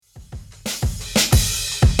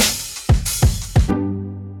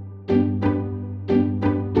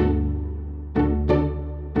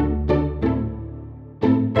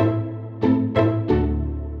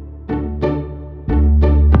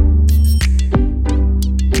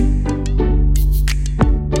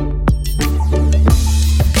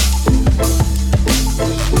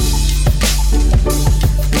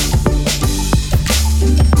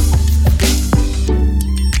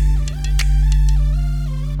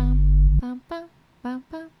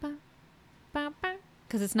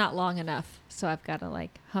because it's not long enough. So I've got to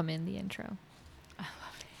like hum in the intro.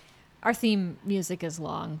 Our theme music is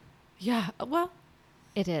long. Yeah. Well,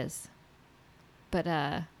 It is. But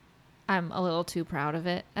I'm a little too proud of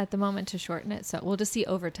it at the moment to shorten it. So we'll just see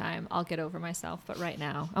over time. I'll get over myself. But right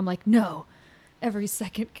now, I'm like, no, every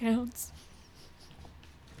second counts.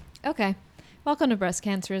 Okay. Welcome to Breast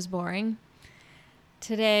Cancer is Boring.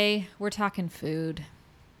 Today, we're talking food.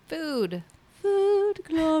 food. Food,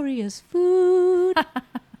 glorious food.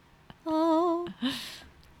 Oh.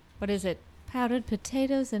 What is it? Powdered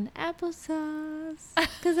potatoes and applesauce.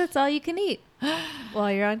 Because that's all you can eat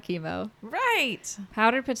while you're on chemo. Right.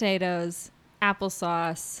 Powdered potatoes,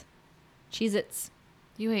 applesauce, Cheez-Its.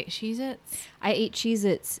 You ate Cheez-Its? I ate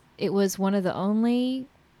Cheez-Its. It was one of the only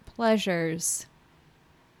pleasures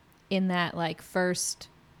in that like first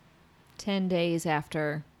 10 days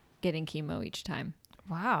after getting chemo each time.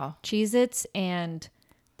 Wow. Cheez-Its and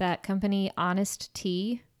that company Honest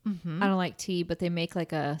Tea. Mm-hmm. I don't like tea, but they make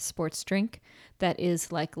like a sports drink that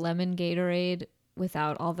is like lemon Gatorade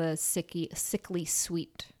without all the sickly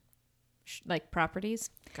sweet like properties.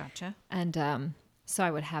 Gotcha. And so I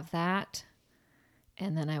would have that,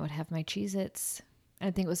 and then I would have my Cheez-Its. I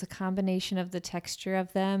think it was a combination of the texture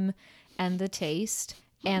of them and the taste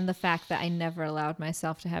and the fact that I never allowed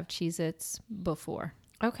myself to have Cheez-Its before.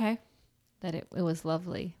 Okay. That it was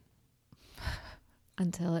lovely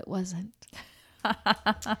until it wasn't.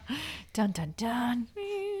 Dun, dun, dun.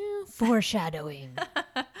 Foreshadowing.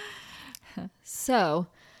 So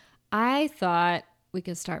I thought we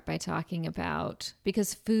could start by talking about,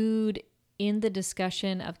 because food in the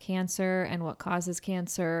discussion of cancer and what causes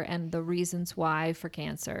cancer and the reasons why for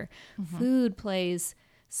cancer, food plays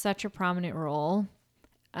such a prominent role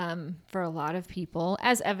for a lot of people,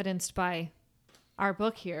 as evidenced by our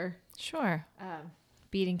book here, Sure.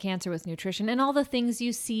 Beating Cancer with Nutrition, and all the things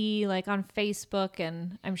you see like on Facebook,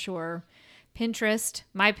 and I'm sure Pinterest.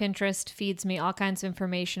 My Pinterest feeds me all kinds of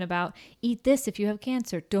information about eat this if you have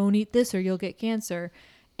cancer, don't eat this or you'll get cancer.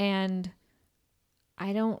 And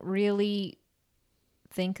I don't really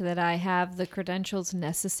think that I have the credentials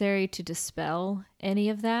necessary to dispel any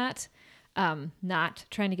of that. Not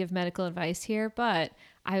trying to give medical advice here, but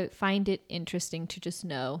I find it interesting to just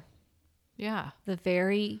know Yeah. the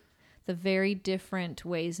very different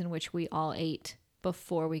ways in which we all ate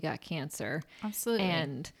before we got cancer. Absolutely.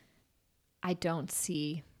 And I don't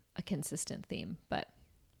see a consistent theme, but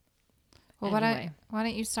well, anyway. why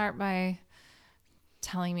don't you start by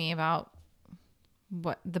telling me about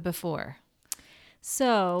what the before?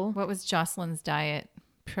 So, What was Jocelyn's diet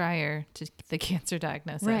prior to the cancer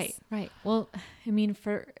diagnosis? right. Well, I mean,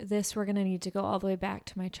 for this, we're going to need to go all the way back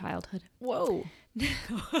to my childhood. Whoa.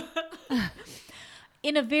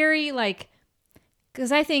 In a very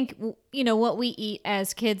because I think, what we eat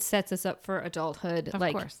as kids sets us up for adulthood. Of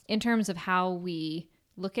course. In terms of how we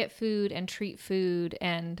look at food and treat food.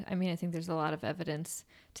 And I mean, I think there's a lot of evidence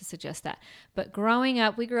to suggest that. But growing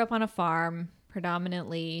up, we grew up on a farm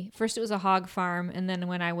predominantly. First, it was a hog farm. And then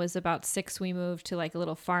when I was about 6, we moved to like a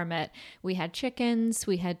little farmette. We had chickens.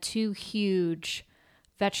 We had 2 huge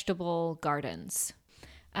vegetable gardens.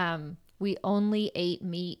 We only ate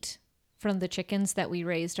meat from the chickens that we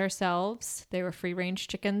raised ourselves. They were free-range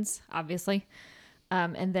chickens, obviously.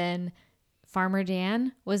 And then Farmer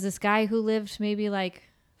Dan was this guy who lived maybe like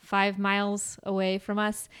 5 miles away from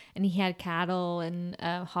us, and he had cattle and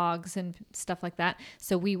hogs and stuff like that.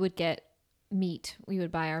 So we would get meat. We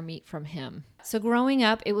would buy our meat from him. So growing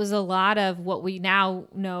up, it was a lot of what we now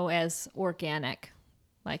know as organic,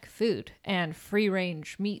 like food and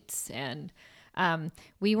free-range meats, and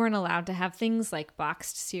we weren't allowed to have things like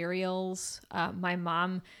boxed cereals. My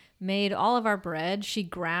mom made all of our bread. She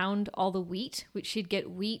ground all the wheat. She'd get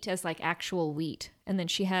wheat as like actual wheat. And then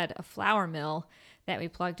she had a flour mill that we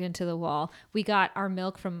plugged into the wall. We got our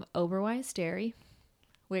milk from Oberweis Dairy,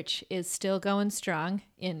 which is still going strong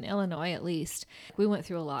in Illinois, at least. We went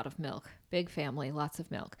through a lot of milk. Big family, lots of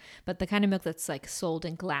milk. But the kind of milk that's like sold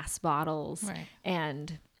in glass bottles. Right.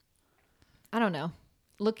 And I don't know.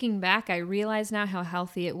 Looking back, I realize now how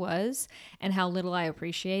healthy it was and how little I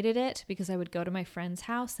appreciated it, because I would go to my friend's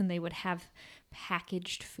house and they would have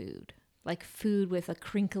packaged food, like food with a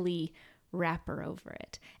crinkly wrapper over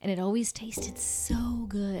it. And it always tasted so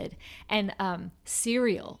good. And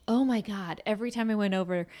cereal, oh my God. Every time I went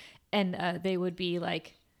over and they would be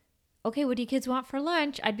like, okay, what do you kids want for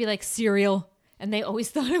lunch? I'd be like, cereal. And they always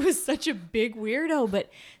thought I was such a big weirdo, but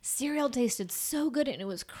cereal tasted so good and it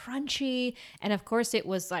was crunchy. And of course it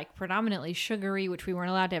was like predominantly sugary, which we weren't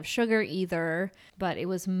allowed to have sugar either, but it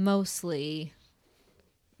was mostly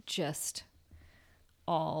just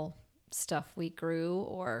all stuff we grew,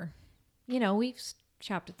 or, we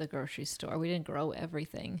shopped at the grocery store. We didn't grow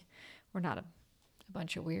everything. We're not a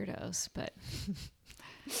bunch of weirdos, but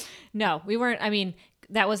no, we weren't. I mean,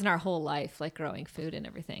 that wasn't our whole life, like growing food and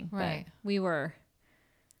everything. Right. But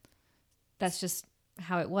that's just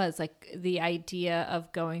how it was. Like the idea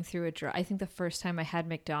of going through I think the first time I had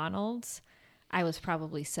McDonald's, I was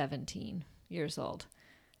probably 17 years old.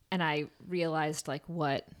 And I realized like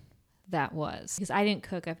what that was, because I didn't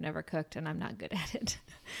cook. I've never cooked and I'm not good at it.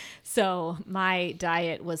 So my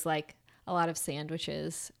diet was like a lot of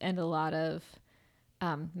sandwiches and a lot of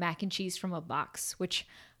mac and cheese from a box, which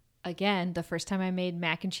again, the first time I made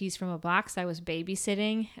mac and cheese from a box, I was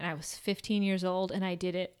babysitting and I was 15 years old and I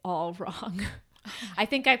did it all wrong. I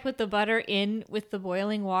think I put the butter in with the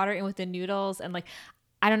boiling water and with the noodles, and like,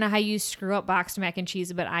 I don't know how you screw up boxed mac and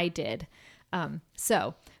cheese, but I did.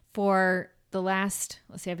 So for the last,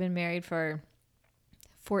 let's see, I've been married for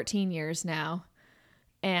 14 years now.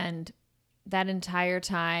 And that entire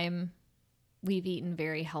time we've eaten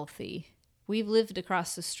very healthy. We've lived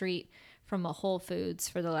across the street from a Whole Foods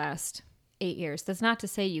for the last 8 years. That's not to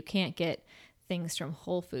say you can't get things from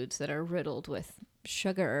Whole Foods that are riddled with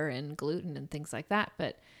sugar and gluten and things like that.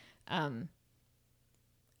 But,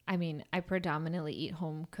 I mean, I predominantly eat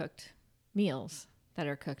home cooked meals that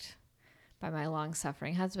are cooked by my long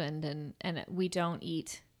suffering husband. And we don't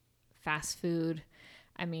eat fast food.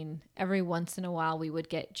 I mean, every once in a while we would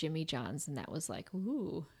get Jimmy John's and that was like,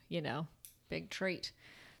 ooh, big treat.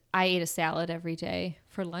 I ate a salad every day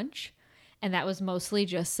for lunch. And that was mostly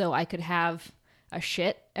just so I could have a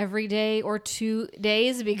shit every day or 2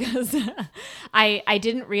 days, because I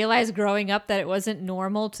didn't realize growing up that it wasn't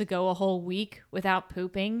normal to go a whole week without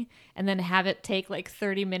pooping and then have it take like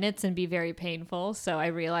 30 minutes and be very painful. So I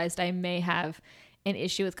realized I may have an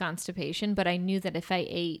issue with constipation, but I knew that if I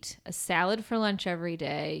ate a salad for lunch every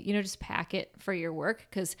day, just pack it for your work,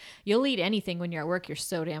 because you'll eat anything when you're at work. You're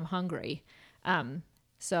so damn hungry.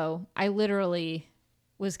 So I literally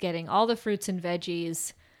was getting all the fruits and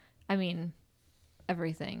veggies. I mean,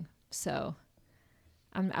 everything. So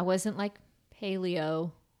I wasn't like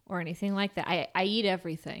paleo or anything like that. I eat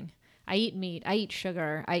everything. I eat meat. I eat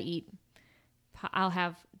sugar. I'll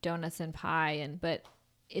have donuts and pie, but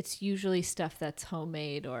it's usually stuff that's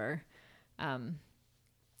homemade or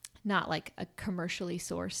not like a commercially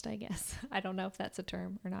sourced, I guess. I don't know if that's a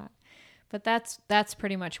term or not. But that's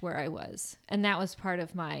pretty much where I was. And that was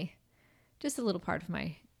just a little part of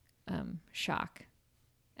my shock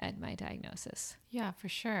at my diagnosis. Yeah, for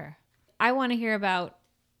sure. I want to hear about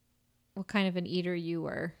what kind of an eater you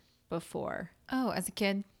were before. Oh, as a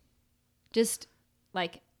kid? Just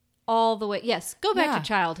like all the way. Yes, go back to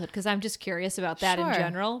childhood, because I'm just curious about that in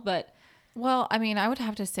general. But well, I mean, I would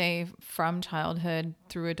have to say from childhood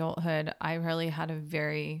through adulthood, I really had a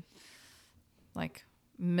very like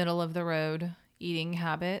middle of the road eating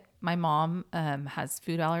habit. My mom has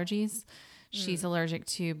food allergies. She's allergic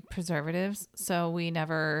to preservatives. So we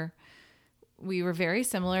were very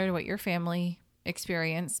similar to what your family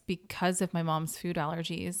experienced because of my mom's food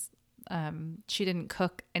allergies. She didn't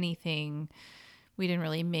cook anything. We didn't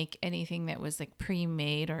really make anything that was like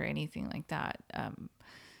pre-made or anything like that.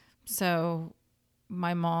 So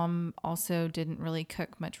my mom also didn't really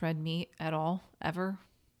cook much red meat at all, ever.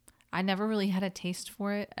 I never really had a taste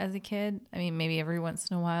for it as a kid. I mean, maybe every once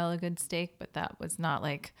in a while a good steak, but it was not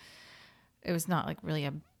like really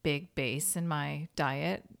a big base in my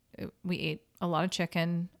diet. We ate a lot of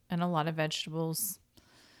chicken and a lot of vegetables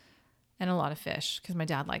and a lot of fish because my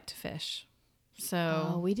dad liked to fish.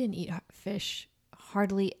 So we didn't eat fish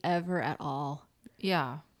hardly ever at all.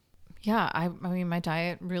 Yeah. Yeah. I mean, my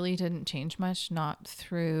diet really didn't change much, not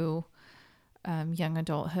through young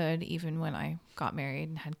adulthood, even when I got married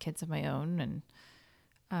and had kids of my own.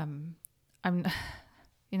 And I'm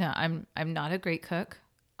not a great cook.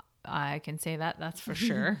 I can say that's for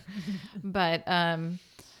sure. But no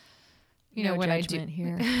when judgment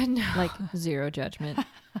here. No. Like zero judgment.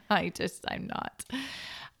 I'm not.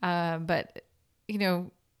 But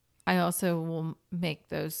I also will make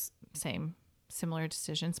those similar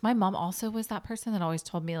decisions. My mom also was that person that always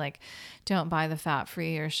told me like, don't buy the fat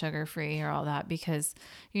free or sugar free or all that, because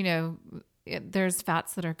there's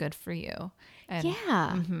fats that are good for you. And,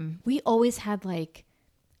 yeah. We always had like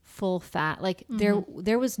full fat. Like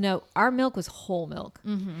there was our milk was whole milk.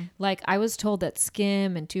 Like I was told that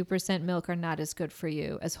skim and 2% milk are not as good for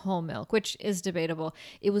you as whole milk, which is debatable.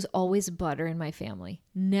 It was always butter in my family,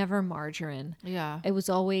 never margarine. Yeah. It was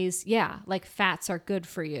always, like fats are good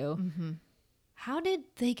for you. How did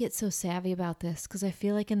they get so savvy about this? Because I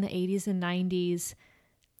feel like in the 80s and 90s,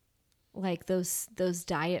 like those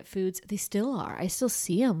diet foods, they still are. I still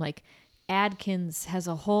see them. Like Adkins has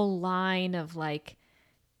a whole line of like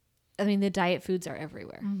I mean, the diet foods are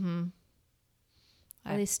everywhere. Mm-hmm.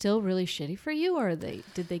 Are they still really shitty for you, or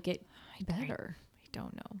did they get better? I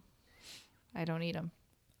don't know. I don't eat them.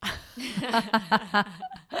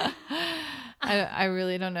 I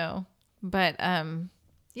really don't know. But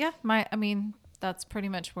yeah, I mean, that's pretty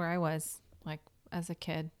much where I was like as a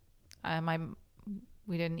kid.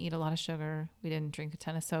 We didn't eat a lot of sugar. We didn't drink a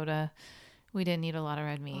ton of soda. We didn't eat a lot of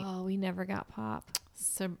red meat. Oh, we never got pop.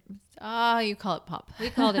 So, you call it pop. We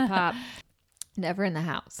called it pop. Never in the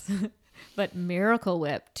house. But Miracle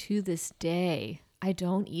Whip, to this day, I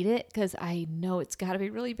don't eat it because I know it's got to be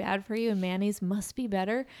really bad for you, and mayonnaise must be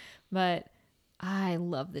better. But I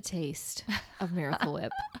love the taste of Miracle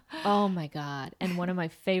Whip. Oh my God. And one of my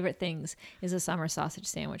favorite things is a summer sausage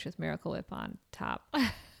sandwich with Miracle Whip on top.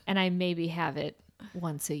 And I maybe have it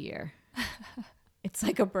once a year. It's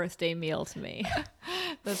like a birthday meal to me.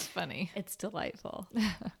 That's funny. It's delightful.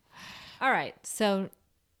 All right. So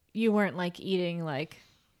you weren't like eating like,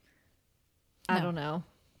 I don't know,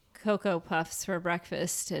 Cocoa Puffs for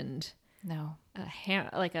breakfast and No.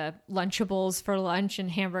 like a Lunchables for lunch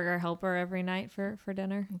and Hamburger Helper every night for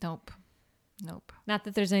dinner? Nope. Not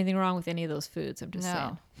that there's anything wrong with any of those foods. I'm just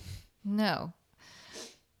saying. No.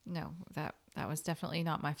 That was definitely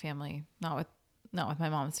not my family. Not with my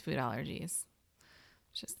mom's food allergies.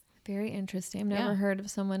 Just Very interesting. I've never heard of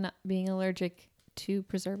someone not being allergic to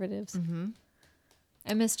preservatives. mm-hmm.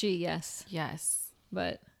 MSG, yes. Yes.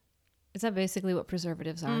 But is that basically what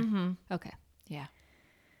preservatives are? Mm-hmm. Okay. Yeah.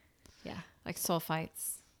 Yeah. Like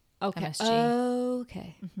sulfites. Okay. MSG.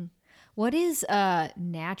 Okay. Mm-hmm. What is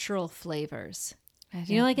natural flavors?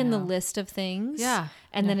 You Like in the list of things? Yeah.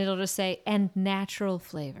 And then it'll just say, and natural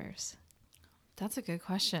flavors. That's a good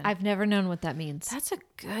question. I've never known what that means. That's a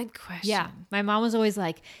good question. Yeah. My mom was always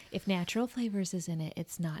like, if natural flavors is in it,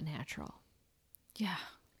 it's not natural. Yeah.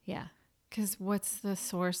 Yeah. Because what's the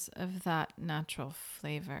source of that natural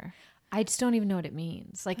flavor? I just don't even know what it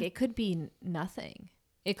means. Like it could be nothing.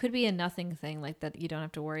 It could be a nothing thing like that you don't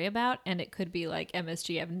have to worry about. And it could be like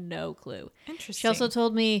MSG. I have no clue. Interesting. She also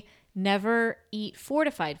told me never eat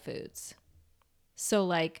fortified foods. So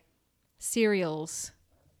like cereals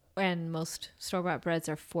and most store-bought breads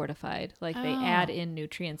are fortified. Like they add in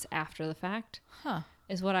nutrients after the fact. Huh.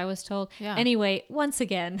 Is what I was told. Yeah. Anyway, once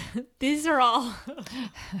again, these are all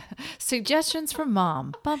suggestions from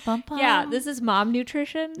mom. Bum, bum, bum. yeah, this is mom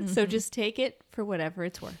nutrition. So just take it for whatever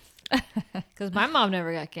it's worth. Because my mom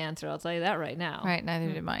never got cancer. I'll tell you that right now. Right.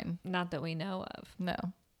 Neither did mine. Not that we know of. No.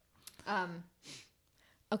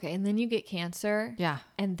 Okay, and then you get cancer. Yeah.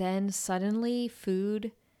 And then suddenly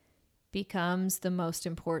food becomes the most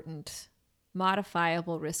important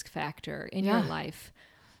modifiable risk factor in your life,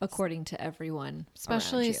 according to everyone.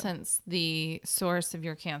 Especially since the source of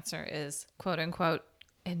your cancer is quote unquote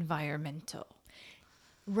environmental.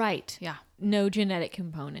 Right. Yeah. No genetic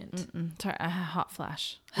component. Sorry, a hot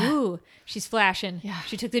flash. Ooh, she's flashing. Yeah.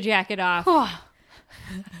 She took the jacket off.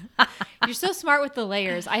 You're so smart with the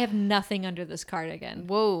layers. I have nothing under this cardigan.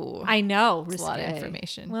 Whoa. I know. That's a lot of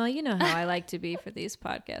information. Well, you know how I like to be for these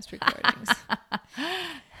podcast recordings.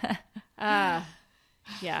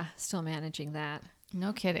 Yeah, still managing that.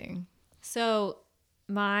 No kidding. So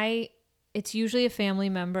it's usually a family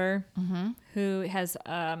member who has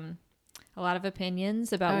a lot of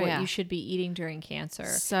opinions about what you should be eating during cancer.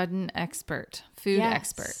 Sudden expert. Food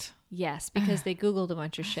expert. Yes, because they Googled a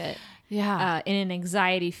bunch of shit. Yeah. In an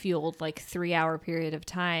anxiety-fueled, 3-hour period of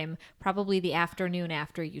time, probably the afternoon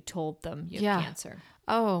after you told them you have cancer.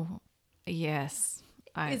 Oh, yes.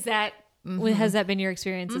 Has that been your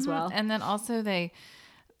experience as well? And then also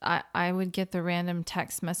I would get the random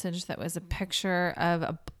text message that was a picture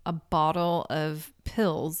of a bottle of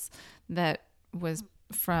pills that was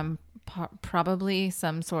from probably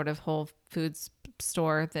some sort of Whole Foods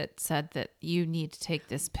store that said that you need to take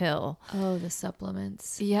this pill. Oh, the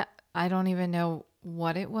supplements. Yeah. I don't even know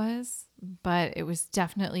what it was, but it was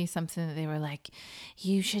definitely something that they were like,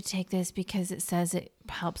 you should take this because it says it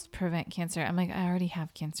helps prevent cancer. I'm like, I already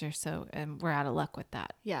have cancer, so we're out of luck with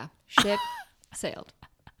that. Yeah. Ship sailed.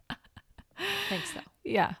 Thanks, though.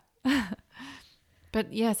 Yeah.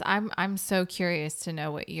 But yes, I'm so curious to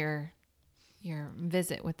know what your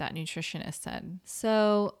visit with that nutritionist said.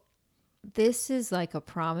 So this is like a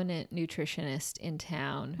prominent nutritionist in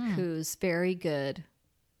town who's very good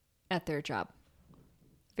at their job.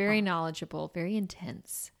 Very knowledgeable, very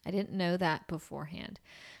intense. I didn't know that beforehand.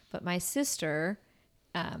 But my sister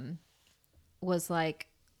was like,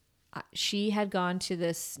 she had gone to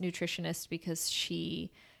this nutritionist because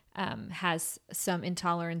she has some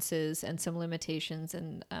intolerances and some limitations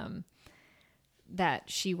and that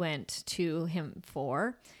she went to him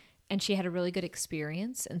for. And she had a really good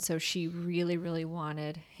experience. And so she really, really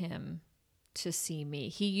wanted him to see me.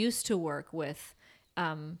 He used to work with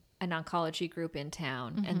an oncology group in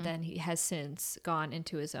town, and then he has since gone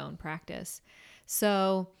into his own practice.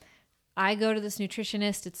 So I go to this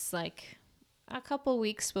nutritionist. It's like a couple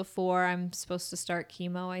weeks before I'm supposed to start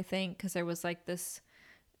chemo, I think, because there was like this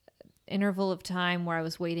interval of time where I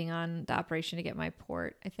was waiting on the operation to get my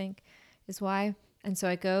port, I think is why. And so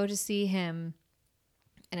I go to see him,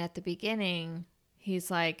 and at the beginning, he's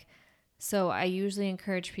like, so I usually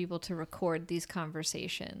encourage people to record these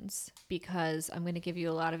conversations because I'm going to give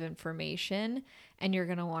you a lot of information and you're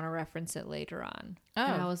going to want to reference it later on. Oh.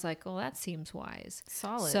 And I was like, well, that seems wise.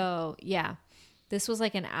 Solid. So yeah, this was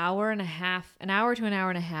like an hour to an hour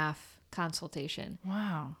and a half consultation.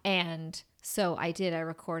 Wow. And so I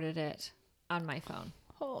recorded it on my phone.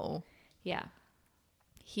 Oh. Yeah.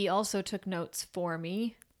 He also took notes for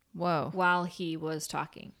me. Whoa. While he was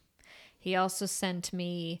talking. He also sent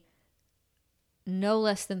me no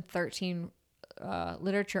less than 13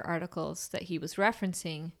 literature articles that he was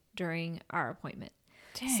referencing during our appointment.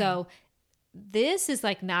 Dang. So this is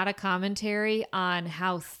like not a commentary on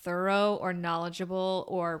how thorough or knowledgeable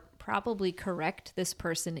or probably correct this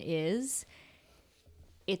person is.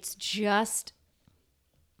 It's just,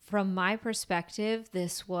 from my perspective,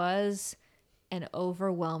 this was an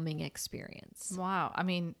overwhelming experience. Wow. I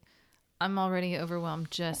mean, I'm already overwhelmed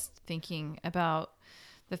just thinking about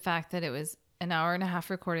the fact that it was an hour and a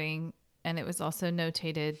half recording and it was also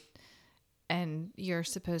notated and you're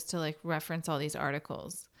supposed to like reference all these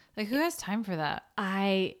articles. Like, who has time for that?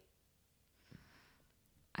 I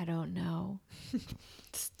don't know.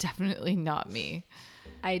 It's definitely not me.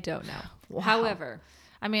 I don't know. Wow. However,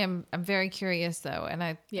 I mean, I'm very curious though. And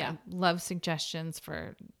I Yeah. love suggestions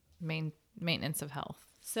for maintenance of health.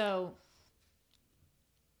 so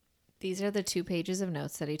these are the 2 pages of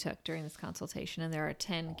notes that he took during this consultation, and there are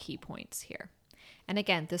 10 key points here. And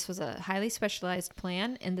again, this was a highly specialized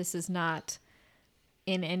plan, and this is not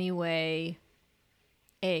in any way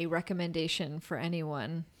a recommendation for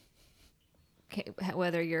anyone,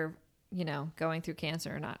 whether you're, going through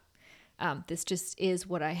cancer or not. This just is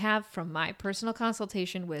what I have from my personal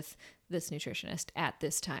consultation with this nutritionist at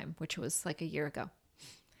this time, which was like a year ago.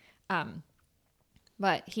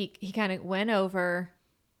 But he kind of went over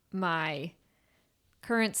my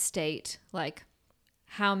current state, like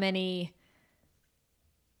how many,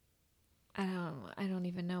 I don't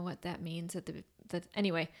even know what that means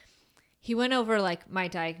anyway, he went over like my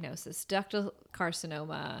diagnosis: ductal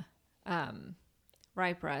carcinoma,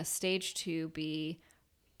 RIPRA, stage 2B,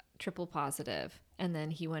 triple positive. And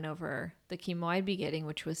then he went over the chemo I'd be getting,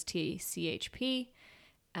 which was TCHP,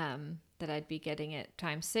 that I'd be getting at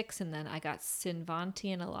times 6. And then I got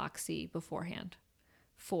Cinvanti and Aloxi beforehand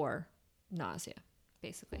for nausea,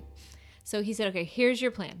 basically. So he said, okay, here's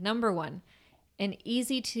your plan. Number 1, an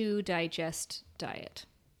easy to digest diet.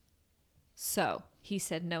 So he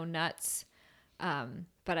said no nuts,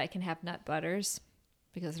 but I can have nut butters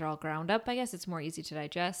because they're all ground up. I guess it's more easy to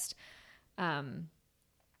digest.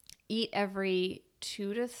 Eat every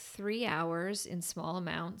 2 to 3 hours in small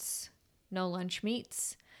amounts. No lunch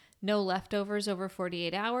meats, no leftovers over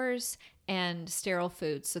 48 hours, and sterile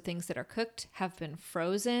foods. So things that are cooked, have been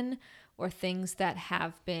frozen, or things that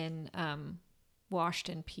have been washed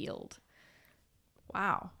and peeled.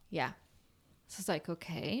 Wow. Yeah. So it's like,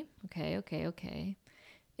 okay.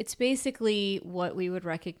 It's basically what we would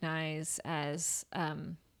recognize as a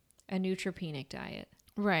neutropenic diet.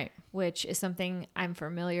 Right. Which is something I'm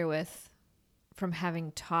familiar with from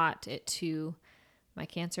having taught it to my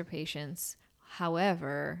cancer patients.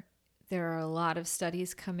 However, there are a lot of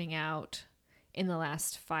studies coming out in the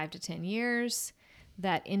last 5 to 10 years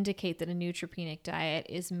that indicate that a neutropenic diet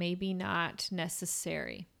is maybe not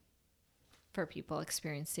necessary for people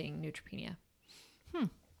experiencing neutropenia.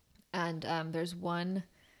 And there's one,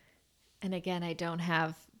 and again, I don't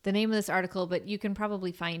have the name of this article, but you can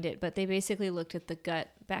probably find it. But they basically looked at the gut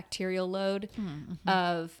bacterial load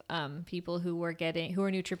of people who were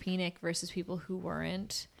neutropenic versus people who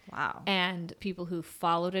weren't. Wow. And people who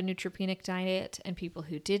followed a neutropenic diet and people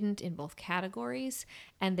who didn't, in both categories.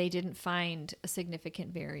 And they didn't find a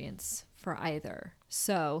significant variance for either.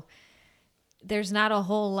 So there's not a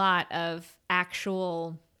whole lot of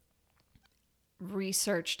actual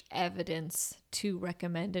researched evidence to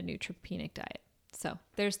recommend a neutropenic diet. So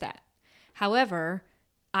there's that. However,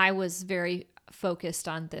 I was very focused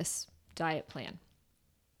on this diet plan.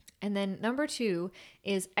 And then number 2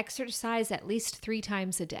 is exercise at least 3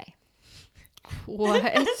 times a day.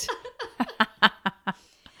 What?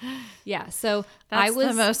 Yeah. So That's I was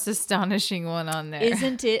the most astonishing one on there.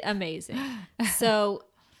 Isn't it amazing? So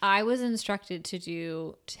I was instructed to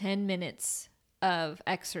do 10 minutes of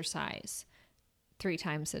exercise 3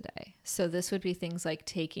 times a day. So this would be things like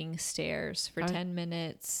taking stairs for 10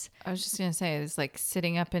 minutes. I was just going to say, is like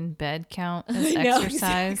sitting up in bed count as I know,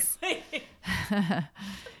 exercise?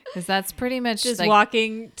 Because that's pretty much Just like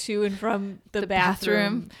walking to and from the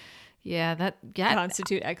bathroom. Yeah, that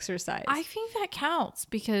constitute exercise. I think that counts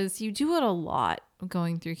because you do it a lot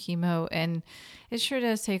going through chemo, and it sure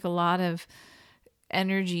does take a lot of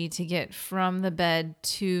energy to get from the bed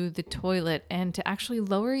to the toilet, and to actually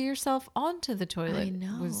lower yourself onto the toilet I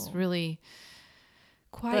know. was really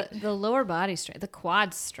quite the lower body strength, the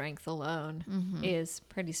quad strength alone is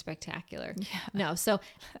pretty spectacular. Yeah. No, so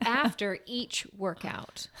after each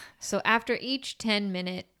workout, so after each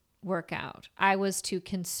 10-minute workout, I was to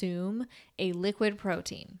consume a liquid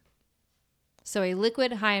protein. So a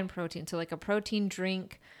liquid high in protein, so like a protein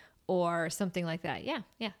drink or something like that. Yeah.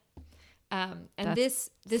 And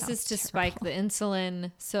this is to spike the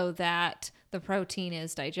insulin so that the protein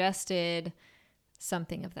is digested,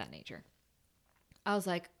 something of that nature. I was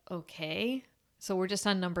like, okay. So we're just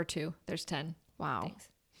on number 2. There's 10. wow. Things.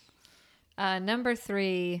 Number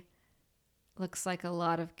 3 looks like a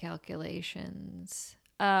lot of calculations.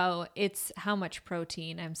 Oh, it's how much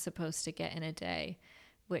protein I'm supposed to get in a day,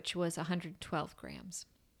 which was 112 grams,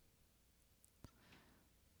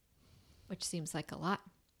 which seems like a lot.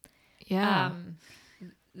 Yeah.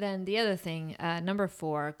 Then the other thing, number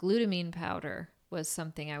 4, glutamine powder was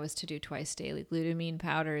something I was to do twice daily. Glutamine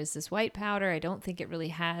powder is this white powder. I don't think it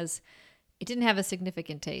didn't have a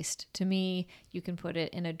significant taste. To me, you can put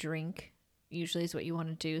it in a drink, usually is what you want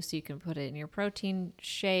to do. So you can put it in your protein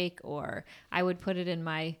shake, or I would put it in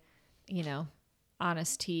my,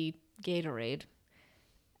 Honest Tea Gatorade.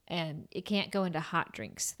 And it can't go into hot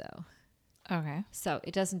drinks though. Okay. So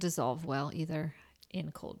it doesn't dissolve well either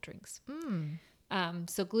in cold drinks.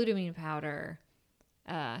 So glutamine powder,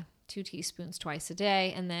 2 teaspoons twice a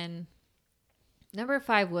day. And then number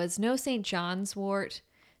 5 was no St. John's wort,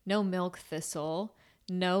 no milk thistle,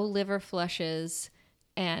 no liver flushes,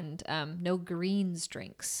 and no greens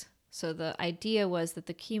drinks. So the idea was that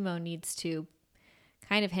the chemo needs to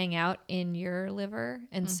kind of hang out in your liver.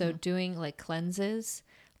 And so doing like cleanses,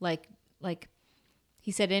 like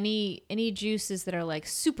he said any juices that are like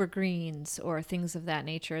super greens or things of that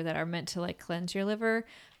nature that are meant to like cleanse your liver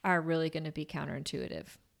are really going to be counterintuitive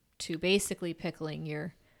to basically pickling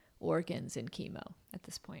your organs in chemo at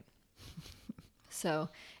this point. So,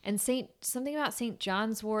 and something about St.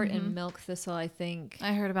 John's wort and milk thistle, I think.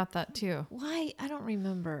 I heard about that too. Why? I don't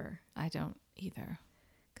remember. I don't either.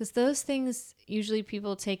 Because those things, usually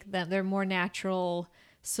people take them. They're more natural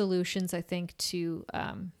solutions, I think, to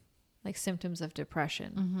like symptoms of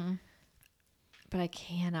depression. But I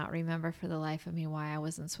cannot remember for the life of me why I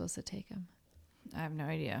wasn't supposed to take them. I have no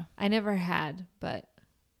idea. I never had, but,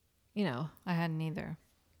 I hadn't either.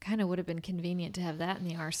 kind of would have been convenient to have that in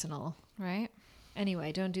the arsenal. Right?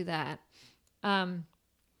 Anyway, don't do that.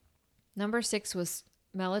 Number 6 was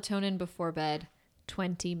melatonin before bed,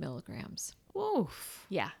 20 milligrams. Oof.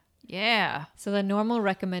 Yeah. Yeah. So the normal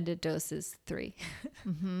recommended dose is 3.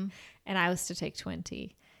 And I was to take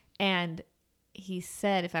 20. And he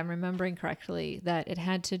said, if I'm remembering correctly, that it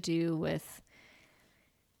had to do with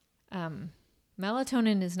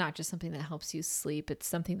melatonin is not just something that helps you sleep. It's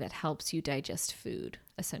something that helps you digest food,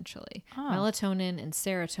 essentially. Oh. Melatonin and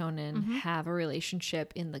serotonin have a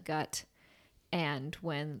relationship in the gut. And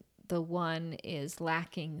when the one is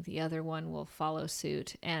lacking, the other one will follow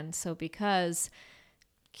suit. And so because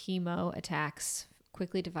chemo attacks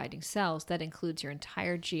quickly dividing cells, that includes your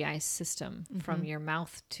entire GI system from your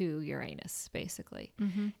mouth to your anus, basically.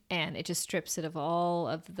 And it just strips it of all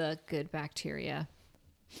of the good bacteria.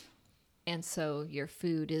 And so your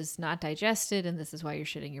food is not digested, and this is why you're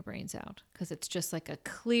shitting your brains out, because it's just like a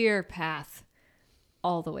clear path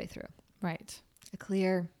all the way through. Right. A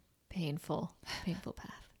clear, painful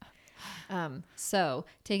path. So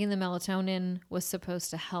taking the melatonin was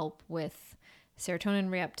supposed to help with serotonin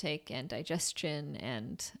reuptake and digestion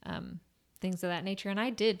and things of that nature. And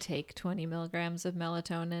I did take 20 milligrams of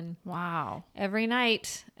melatonin Wow. every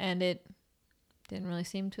night, and it didn't really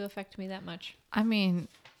seem to affect me that much. I mean,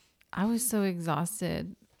 I was so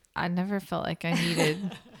exhausted. I never felt like I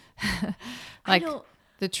needed like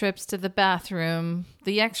the trips to the bathroom,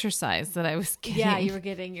 the exercise that I was getting. Yeah, you were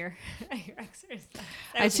getting your exercise.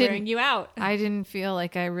 I was wearing you out. I didn't feel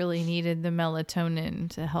like I really needed the melatonin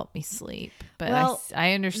to help me sleep. But Well,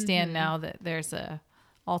 I understand now that there's a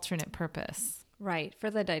alternate purpose. Right, for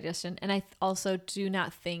the digestion. And I also do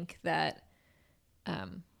not think that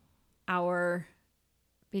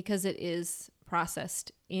because it is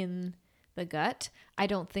processed in the gut. I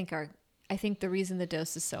think the reason the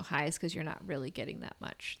dose is so high is because you're not really getting that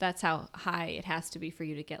much. That's how high it has to be for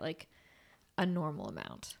you to get like a normal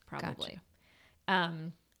amount, probably.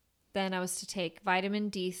 Gotcha. Then I was to take vitamin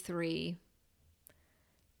D3,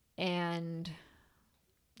 and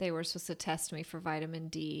they were supposed to test me for vitamin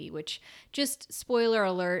D, which, just spoiler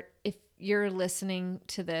alert, if you're listening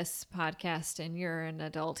to this podcast and you're an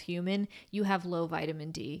adult human, you have low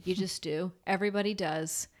vitamin D. You just do. Everybody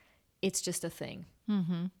does. It's just a thing.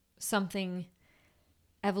 Mm-hmm. Something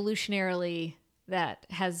evolutionarily that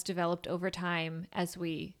has developed over time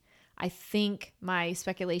I think my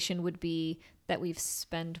speculation would be that we've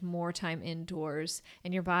spent more time indoors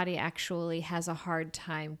and your body actually has a hard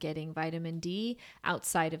time getting vitamin D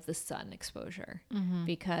outside of the sun exposure,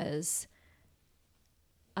 because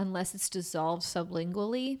unless it's dissolved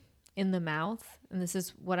sublingually in the mouth, and this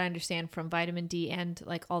is what I understand from vitamin D and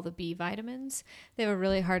like all the B vitamins, they have a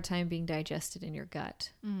really hard time being digested in your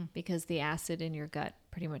gut because the acid in your gut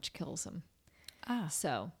pretty much kills them.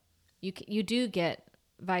 So you do get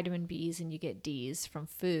vitamin B's and you get D's from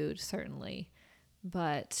food, certainly,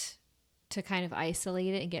 but to kind of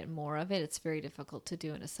isolate it and get more of it, it's very difficult to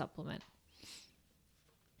do in a supplement.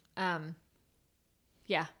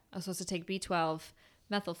 Yeah, I was supposed to take B12,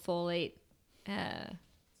 methylfolate,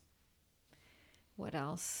 what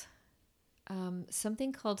else?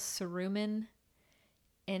 Something called cerumen,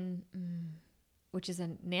 which is a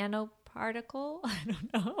nanoparticle. I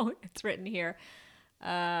don't know. It's written here.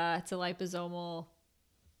 It's a liposomal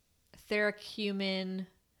theracumin,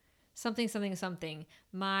 something.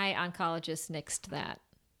 My oncologist nixed that.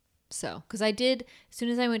 So, because I did, as soon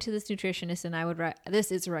as I went to this nutritionist, and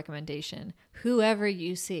this is a recommendation, whoever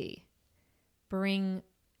you see, bring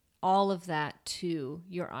all of that to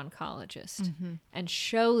your oncologist and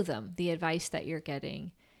show them the advice that you're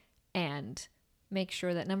getting, and make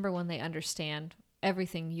sure that, number one, they understand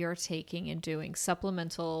everything you're taking and doing,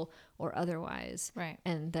 supplemental or otherwise. Right.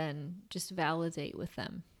 And then just validate with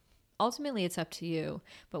them. Ultimately, it's up to you,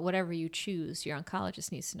 but whatever you choose, your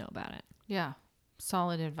oncologist needs to know about it. Yeah.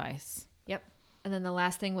 Solid advice. Yep. And then the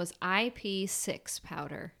last thing was IP6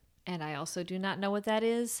 powder. And I also do not know what that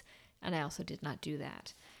is. And I also did not do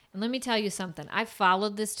that. And let me tell you something. I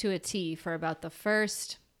followed this to a T for about the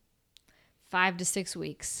first 5 to 6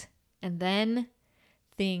 weeks. And then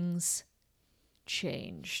things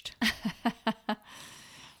changed.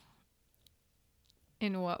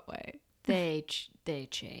 In what way? They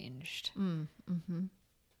changed.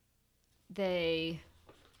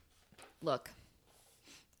 Look,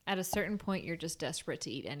 at a certain point, you're just desperate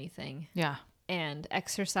to eat anything. Yeah. And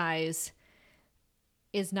exercise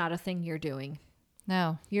is not a thing you're doing.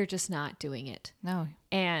 No. You're just not doing it. No.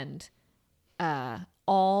 And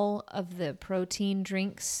all of the protein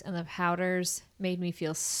drinks and the powders made me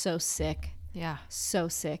feel so sick. Yeah. So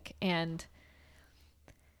sick. And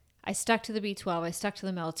I stuck to the B12. I stuck to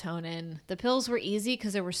the melatonin. The pills were easy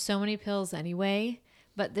because there were so many pills anyway.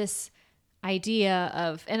 But this idea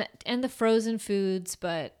of, and the frozen foods,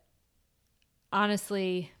 but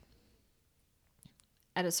honestly,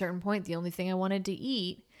 at a certain point, the only thing I wanted to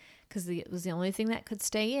eat, because it was the only thing that could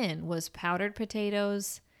stay in, was powdered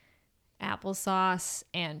potatoes, applesauce,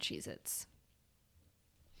 and Cheez-Its.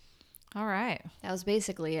 All right. That was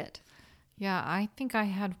basically it. Yeah, I think I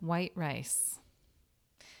had white rice.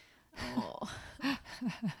 Oh.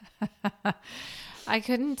 I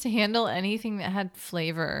couldn't handle anything that had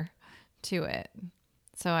flavor to it.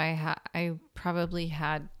 So I probably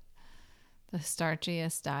had the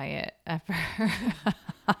starchiest diet ever.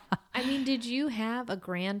 I mean, did you have a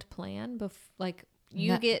grand plan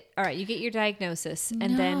you get your diagnosis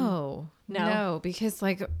and then no, because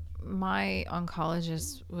like my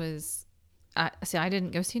oncologist was I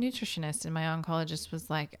didn't go see a nutritionist, and my oncologist was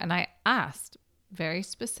like, and I asked very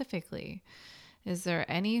specifically, is there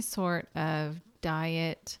any sort of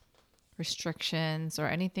diet restrictions or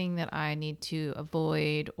anything that I need to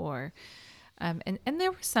avoid, or and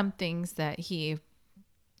there were some things that he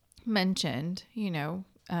mentioned,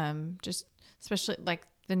 just especially like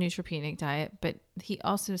the neutropenic diet, but he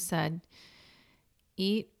also said,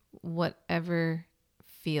 eat whatever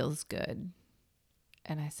feels good.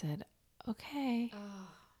 And I said, okay. Oh.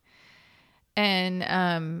 And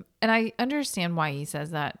I understand why he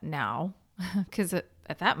says that now, because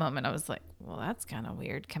at that moment I was like, well, that's kind of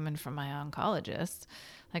weird coming from my oncologist.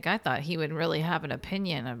 Like, I thought he would really have an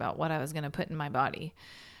opinion about what I was going to put in my body.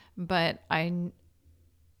 But I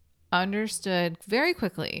understood very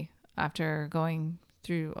quickly after going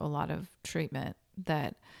through a lot of treatment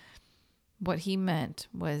that what he meant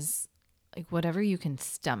was like whatever you can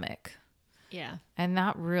stomach. Yeah. And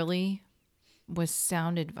that really was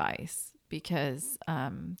sound advice, because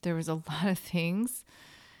there was a lot of things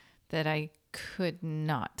that I could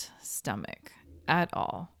not stomach at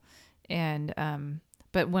all. And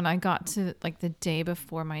but when I got to like the day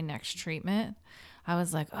before my next treatment, I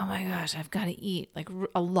was like, oh my gosh, I've got to eat like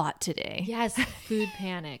a lot today. Yes, food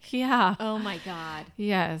panic. Yeah. Oh my God.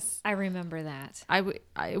 Yes. I remember that. I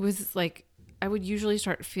was like, I would usually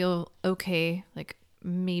start to feel okay, like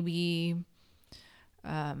maybe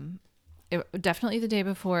definitely the day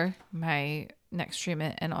before my next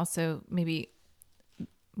treatment, and also maybe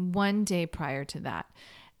one day prior to that.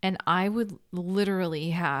 And I would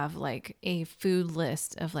literally have like a food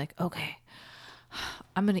list of like, okay,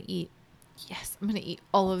 I'm going to eat. Yes, I'm going to eat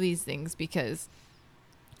all of these things because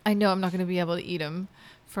I know I'm not going to be able to eat them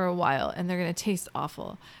for a while and they're going to taste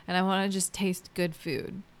awful. And I want to just taste good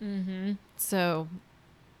food. Mm-hmm. So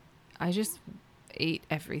I just ate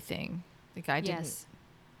everything. Like I didn't. Yes.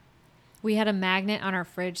 We had a magnet on our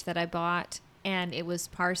fridge that I bought, and it was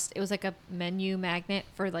parsed. It was like a menu magnet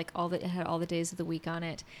for like it had all the days of the week on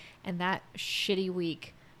it. And that shitty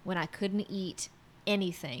week when I couldn't eat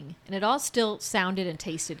anything, and it all still sounded and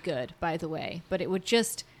tasted good, by the way, but it would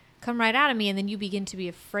just come right out of me, and then you begin to be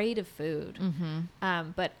afraid of food.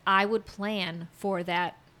 Mm-hmm. But I would plan for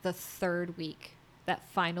the third week, that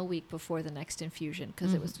final week before the next infusion,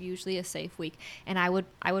 because it was usually a safe week, and I would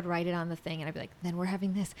write it on the thing, and I'd be like, then we're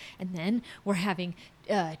having this, and then we're having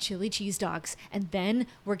chili cheese dogs, and then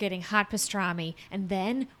we're getting hot pastrami, and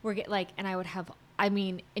then and I would have,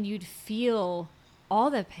 and you'd feel all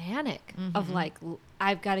the panic of like,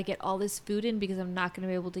 I've got to get all this food in because I'm not going to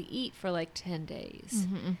be able to eat for like 10 days.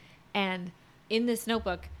 Mm-hmm. And in this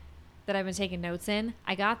notebook that I've been taking notes in,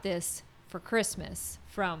 I got this for Christmas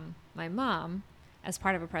from my mom as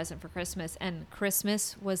part of a present for Christmas. And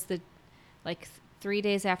Christmas was 3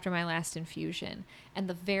 days after my last infusion. And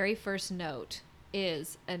the very first note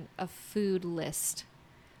is a food list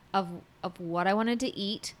of what I wanted to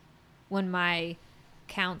eat when my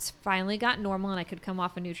counts finally got normal and I could come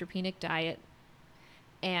off a neutropenic diet,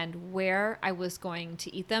 and where I was going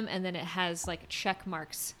to eat them. And then it has like check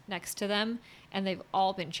marks next to them, and they've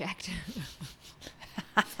all been checked.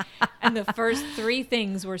 And the first 3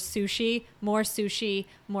 things were sushi, more sushi,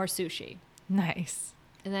 more sushi. Nice.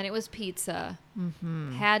 And then it was pizza,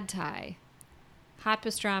 pad thai, hot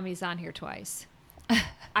pastrami's on here twice.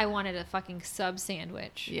 I wanted a fucking sub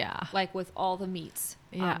sandwich. Yeah. Like with all the meats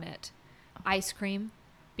on it. Ice cream,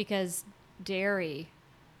 because dairy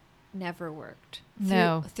never worked.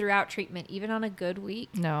 No. Throughout treatment, even on a good week.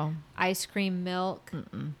 No. Ice cream, milk.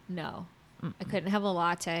 Mm-mm. No. Mm-mm. I couldn't have a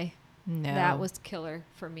latte. No. That was killer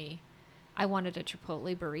for me. I wanted a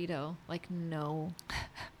Chipotle burrito. Like no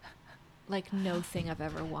thing I've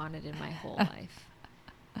ever wanted in my whole life.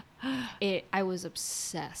 I was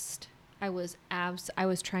obsessed. I was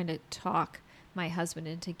trying to talk my husband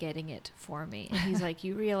into getting it for me. And he's like,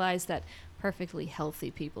 you realize that perfectly healthy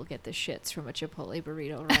people get the shits from a Chipotle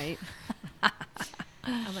burrito, right?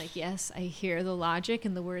 I'm like, yes, I hear the logic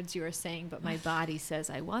and the words you are saying, but my body says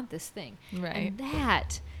I want this thing. Right.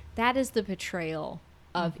 And that is the betrayal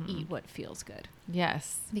of eat what feels good.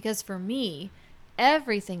 Yes. Because for me,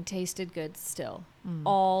 everything tasted good still,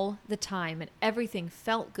 all the time, and everything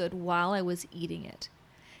felt good while I was eating it.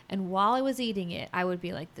 And while I was eating it, I would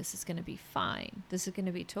be like, this is going to be fine. This is going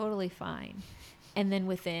to be totally fine. And then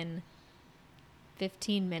within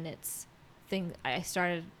 15 minutes, I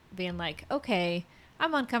started being like, okay,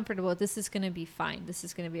 I'm uncomfortable. This is going to be fine. This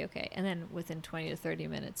is going to be okay. And then within 20 to 30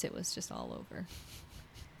 minutes, it was just all over.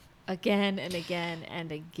 Again and again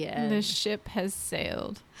and again. The ship has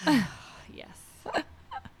sailed. Yes.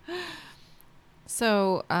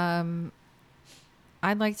 So,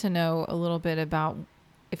 I'd like to know a little bit about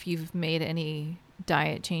if you've made any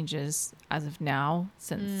diet changes as of now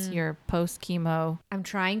since your post-chemo. I'm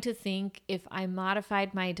trying to think if I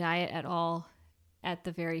modified my diet at all at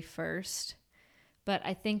the very first. But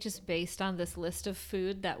I think just based on this list of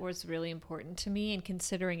food that was really important to me, and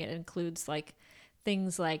considering it includes like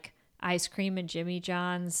things like ice cream and Jimmy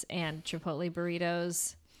John's and Chipotle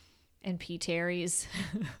burritos and P. Terry's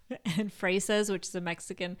and Fresas, which is a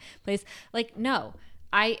Mexican place. Like, no,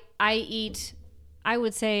 I eat, I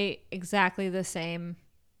would say, exactly the same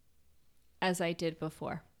as I did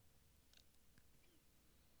before.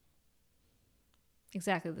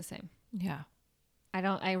 Exactly the same. Yeah.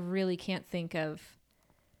 I really can't think of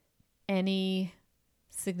any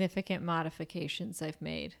significant modifications I've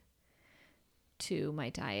made to my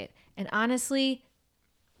diet. And honestly,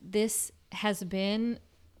 this has been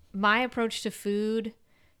my approach to food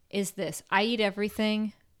is this. I eat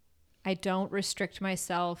everything. I don't restrict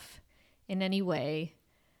myself in any way.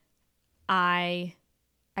 I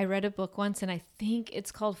I read a book once, and I think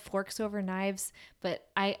it's called Forks Over Knives, but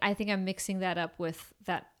I think I'm mixing that up with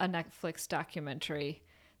a Netflix documentary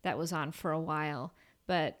that was on for a while.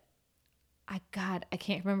 But I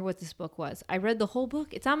can't remember what this book was. I read the whole book.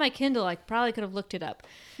 It's on my Kindle. I probably could have looked it up,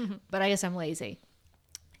 but I guess I'm lazy.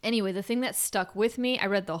 Anyway, the thing that stuck with me, I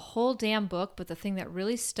read the whole damn book, but the thing that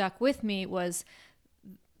really stuck with me was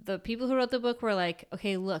the people who wrote the book were like,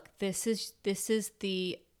 okay, look, this is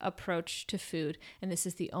the approach to food, and this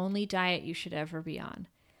is the only diet you should ever be on.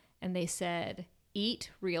 And they said, eat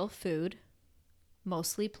real food,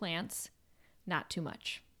 mostly plants, not too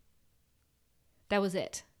much. That was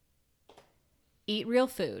it. Eat real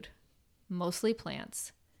food, mostly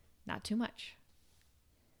plants, not too much.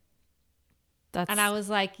 And I was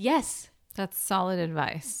like, yes. That's solid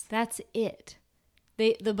advice. That's it.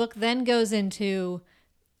 The book then goes into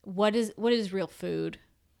what is real food,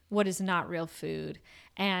 what is not real food,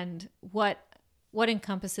 and what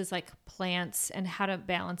encompasses like plants and how to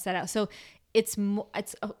balance that out. So it's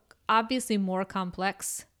obviously more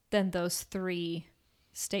complex than those 3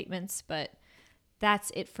 statements, but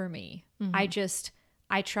that's it for me. Mm-hmm.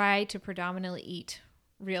 I try to predominantly eat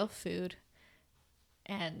real food,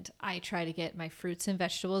 and I try to get my fruits and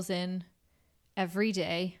vegetables in every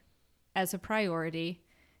day as a priority.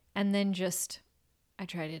 And then I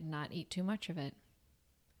try to not eat too much of it.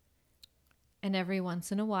 And every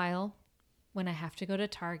once in a while, when I have to go to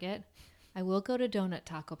Target, I will go to Donut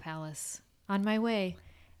Taco Palace on my way,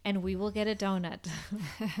 and we will get a donut.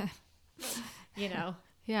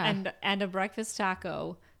 Yeah. And a breakfast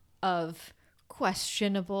taco of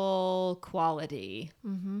questionable quality.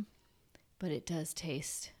 Mm-hmm. But it does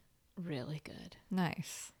taste really good.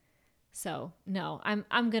 Nice. So, no,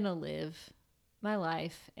 I'm going to live my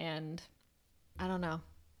life, and I don't know.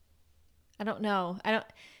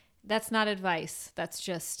 That's not advice. That's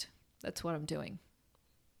what I'm doing.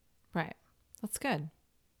 Right. That's good.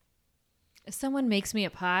 If someone makes me a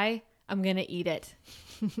pie, I'm going to eat it.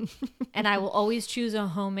 And I will always choose a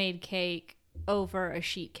homemade cake over a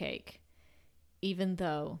sheet cake, even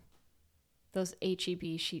though those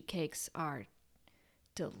H-E-B sheet cakes are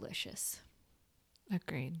delicious.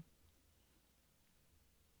 Agreed.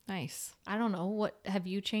 Nice. I don't know. What have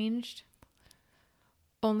you changed?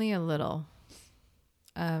 Only a little.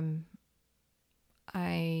 I'm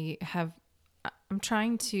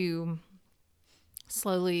trying to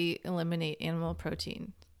slowly eliminate animal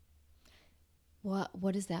protein.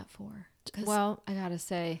 What is that for? Well, I gotta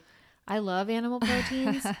say, I love animal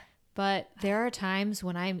proteins, but there are times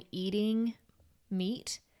when I'm eating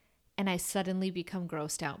meat and I suddenly become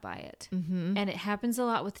grossed out by it. Mm-hmm. And it happens a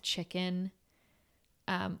lot with chicken,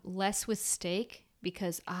 less with steak,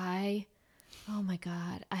 because oh my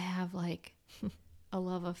God, I have like a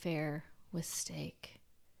love affair with steak.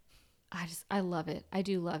 I love it. I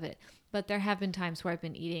do love it. But there have been times where I've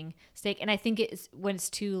been eating steak, and I think it's when it's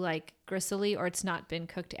too like gristly, or it's not been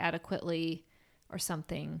cooked adequately or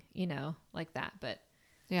something, like that. But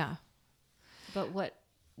yeah. But what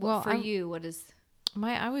for you, what is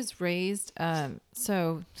I was raised,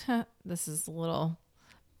 so this is a little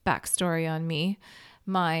backstory on me.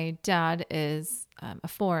 My dad is a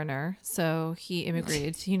foreigner, so he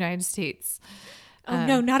immigrated to the United States. Oh,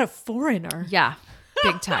 no, not a foreigner. Yeah,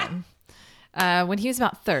 big time. When he was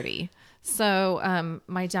about 30. So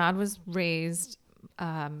my dad was raised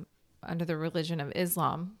under the religion of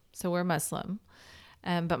Islam, so we're Muslim.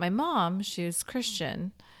 But my mom, she was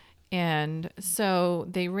Christian. And so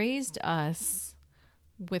they raised us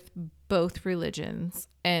with both religions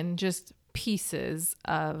and just pieces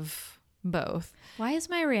of both. Why is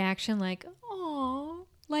my reaction like, oh,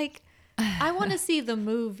 like I want to see the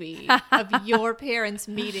movie of your parents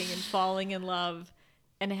meeting and falling in love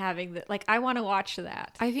and having I want to watch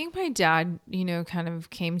that. I think my dad, kind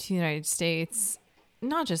of came to the United States,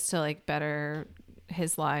 not just to like better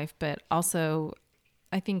his life, but also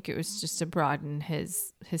I think it was just to broaden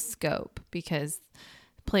his scope, because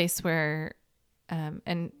the place where,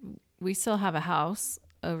 and we still have a house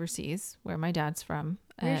overseas where my dad's from.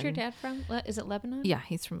 Where's your dad from? Is it Lebanon? Yeah,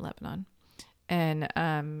 he's from Lebanon.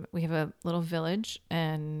 And we have a little village,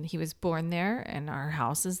 and he was born there, and our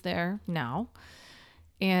house is there now.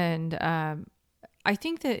 And I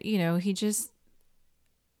think that,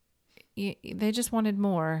 they just wanted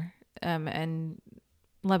more. And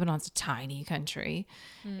Lebanon's a tiny country,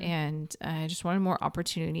 and I just wanted more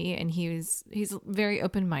opportunity. And he's very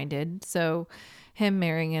open-minded. So him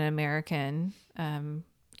marrying an American,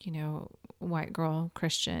 white girl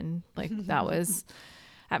Christian, like that was,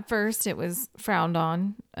 at first it was frowned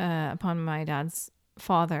on upon my dad's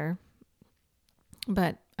father.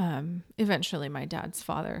 But eventually my dad's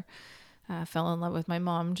father fell in love with my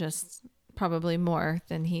mom just probably more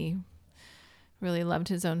than he really loved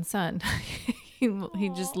his own son. He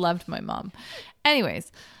just loved my mom.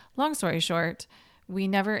 Anyways, long story short, we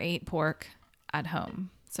never ate pork at home.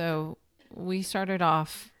 So we started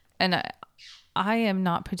off, and I am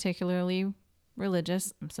not particularly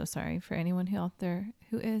religious. I'm so sorry for anyone who out there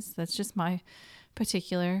who is. That's just my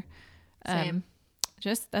particular, Same.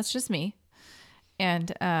 that's just me.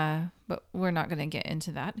 And, but we're not going to get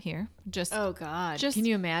into that here. Just, Oh God. Just- Can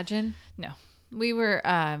you imagine? no, we were,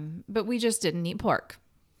 but we just didn't eat pork.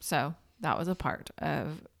 So that was a part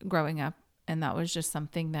of growing up. And that was just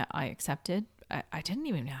something that I accepted. I didn't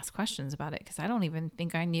even ask questions about it because I don't even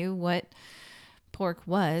think I knew what pork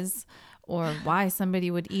was or why somebody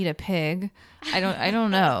would eat a pig. I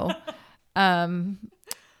don't know.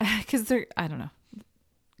 Cause I don't know,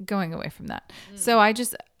 going away from that. So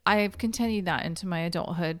I've continued that into my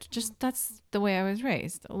adulthood. Just, that's the way I was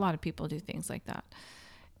raised. A lot of people do things like that.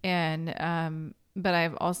 And, but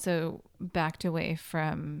I've also backed away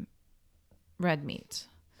from red meat.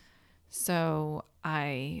 So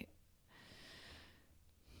I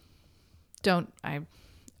don't eat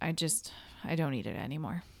it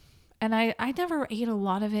anymore. And I never ate a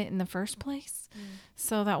lot of it in the first place.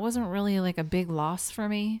 So that wasn't really like a big loss for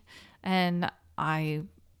me. And I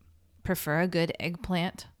prefer a good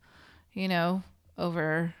eggplant,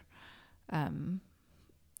 over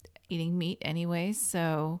eating meat anyways.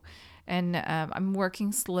 So, and I'm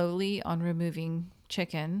working slowly on removing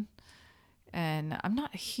chicken. And I'm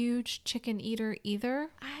not a huge chicken eater either.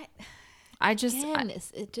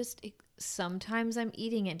 Sometimes I'm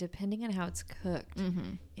eating it depending on how it's cooked.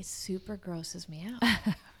 Mm-hmm. It super grosses me out.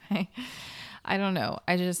 I don't know.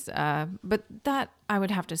 But that I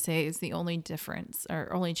would have to say is the only difference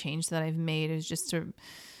or only change that I've made is just to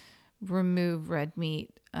remove red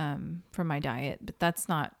meat from my diet. But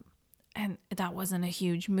and that wasn't a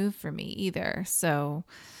huge move for me either. So,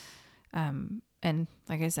 and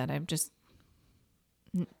like I said, I've just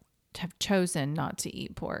have chosen not to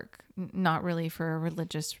eat pork, not really for a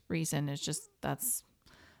religious reason. It's just, that's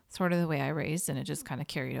sort of the way I raised, and it just kind of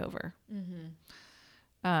carried over.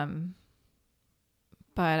 Mm-hmm.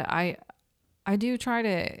 But I do try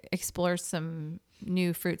to explore some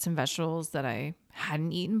new fruits and vegetables that I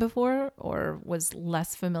hadn't eaten before or was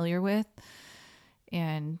less familiar with.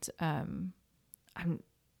 And,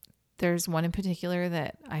 there's one in particular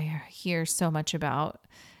that I hear so much about,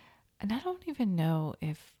 and I don't even know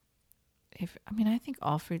I think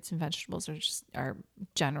all fruits and vegetables are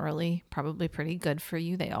generally probably pretty good for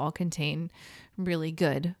you. They all contain really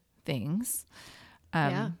good things.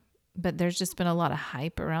 Yeah. But there's just been a lot of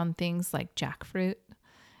hype around things like jackfruit.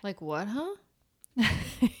 Like what, huh?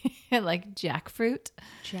 Like jackfruit.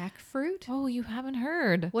 Jackfruit? Oh, you haven't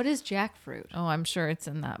heard. What is jackfruit? Oh, I'm sure it's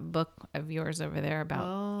in that book of yours over there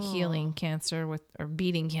about healing cancer or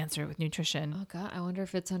beating cancer with nutrition. Oh God, I wonder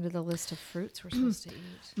if it's under the list of fruits we're supposed to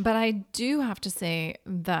eat. But I do have to say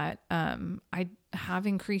that I have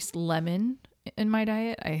increased lemon in my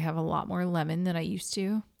diet. I have a lot more lemon than I used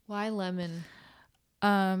to. Why lemon?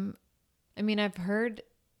 I mean, I've heard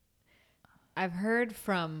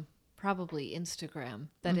from probably Instagram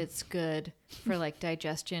that it's good for like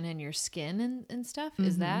digestion and your skin and stuff.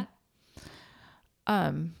 Is that?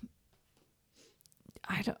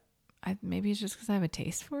 Maybe it's just because I have a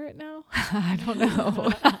taste for it now. I don't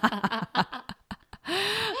know.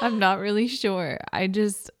 I'm not really sure. I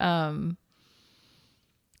just, I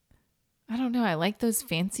don't know. I like those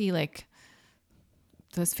fancy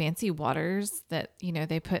waters that,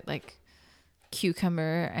 they put like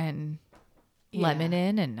cucumber and lemon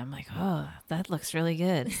in, and I'm like, oh, that looks really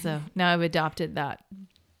good. So now I've adopted that.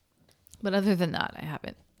 But other than that, I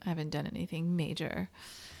haven't done anything major.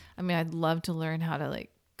 I mean, I'd love to learn how to like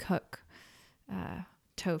cook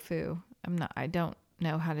tofu. I don't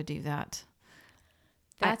know how to do that.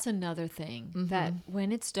 That's another thing that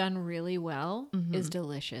when it's done really well is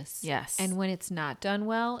delicious. Yes. And when it's not done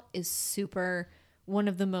well is super one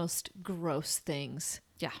of the most gross things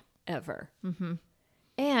ever. Mm-hmm.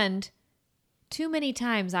 And too many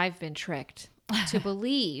times I've been tricked to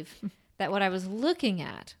believe that what I was looking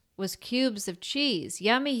at was cubes of cheese,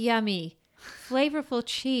 yummy, yummy, flavorful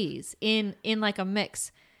cheese in like a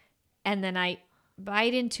mix. And then I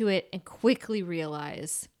bite into it and quickly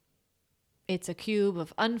realize it's a cube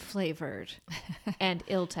of unflavored and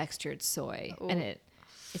ill-textured soy. Ooh. And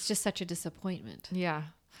it's just such a disappointment. Yeah.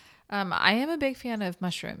 I am a big fan of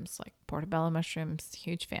mushrooms, like portobello mushrooms,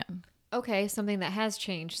 huge fan. Okay, something that has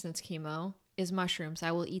changed since chemo is mushrooms.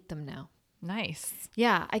 I will eat them now. Nice.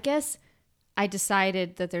 Yeah, I guess I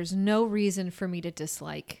decided that there's no reason for me to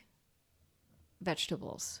dislike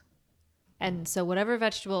vegetables. And so whatever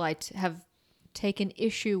vegetable I have taken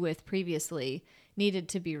issue with previously needed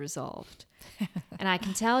to be resolved. And I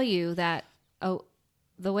can tell you that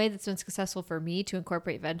the way that's been successful for me to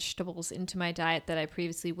incorporate vegetables into my diet that I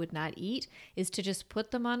previously would not eat is to just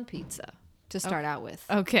put them on pizza to start out with.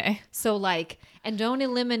 Okay. So like, and don't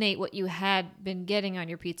eliminate what you had been getting on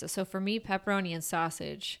your pizza. So for me, pepperoni and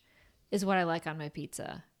sausage is what I like on my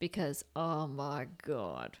pizza because, oh my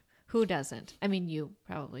God, who doesn't? I mean, you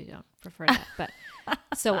probably don't prefer that, but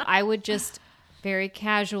so I would just very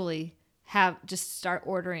casually just start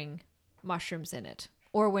ordering mushrooms in it.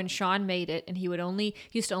 Or when Sean made it and he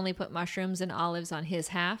used to only put mushrooms and olives on his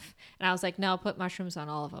half. And I was like, no, put mushrooms on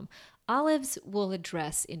all of them. Olives will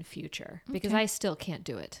address in future because I still can't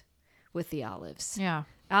do it with the olives. Yeah.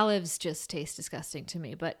 Olives just taste disgusting to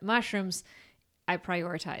me, but mushrooms I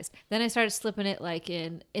prioritized. Then I started slipping it like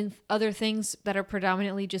in other things that are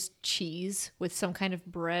predominantly just cheese with some kind of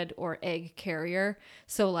bread or egg carrier.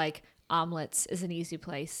 So like omelets is an easy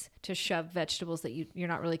place to shove vegetables that you're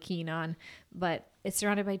not really keen on, but it's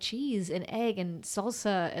surrounded by cheese and egg and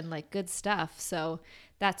salsa and like good stuff. So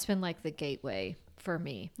that's been like the gateway for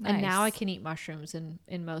me. Nice. And now I can eat mushrooms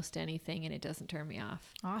in most anything and it doesn't turn me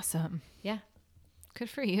off. Awesome. Yeah. Good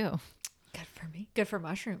for you. Good for me. Good for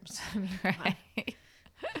mushrooms. I mean, Right.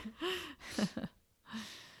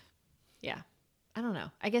 yeah. I don't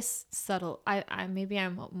know. I guess subtle. I maybe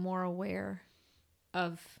I'm more aware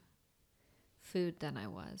of food than I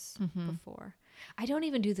was before. I don't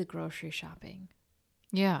even do the grocery shopping,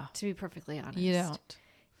 Yeah. to be perfectly honest. You don't.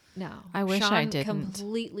 No. I wish Sean I didn't.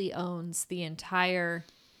 completely owns the entire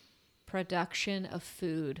production of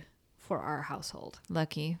food for our household.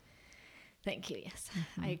 Lucky. Thank you. Yes,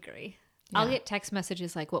 I agree. I'll Yeah. get text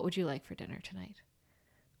messages like, what would you like for dinner tonight?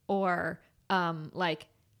 Or like,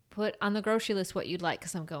 put on the grocery list what you'd like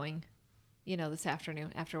because I'm going, this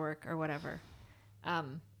afternoon after work or whatever.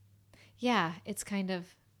 Yeah, it's kind of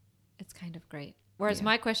great. Whereas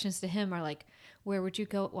my questions to him are like, where would you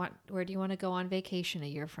go? Where do you want to go on vacation a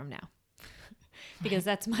year from now? Because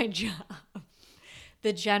that's my job.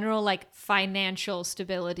 The general like financial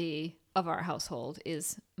stability of our household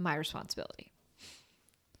is my responsibility.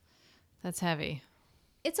 That's heavy.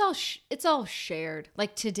 It's all shared.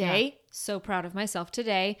 Like today, so proud of myself.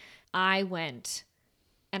 Today, I went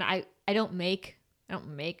and I don't make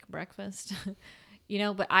breakfast,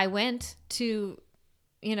 but I went to,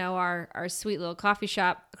 our sweet little coffee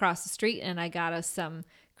shop across the street and I got us some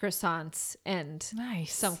croissants and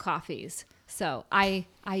Nice. some coffees. So I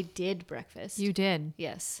did breakfast. You did.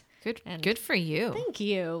 Yes. Good for you. Thank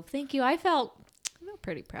you. I felt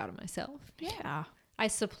pretty proud of myself. Yeah. I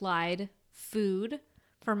supplied food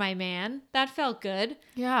for my man. That felt good.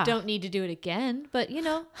 Yeah. Don't need to do it again, but it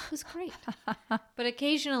was great. But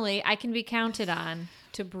occasionally I can be counted on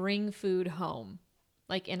to bring food home,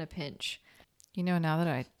 like in a pinch. Now that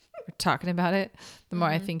we're talking about it, the more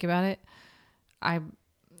I think about it, I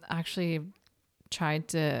actually tried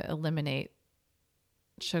to eliminate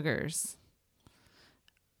sugars.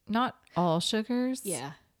 Not all sugars.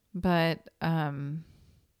 Yeah. But,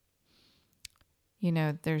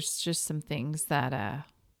 there's just some things that,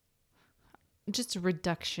 just a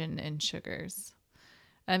reduction in sugars.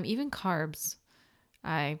 Even carbs,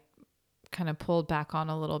 I kind of pulled back on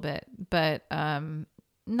a little bit, but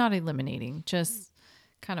not eliminating, just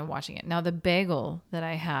kind of watching it. Now, the bagel that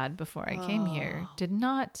I had before I came here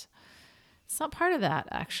it's not part of that,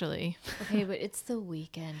 actually. Okay, but it's the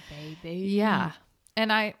weekend, baby. Yeah.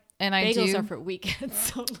 And I Bagels do, are for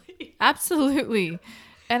weekends only. absolutely.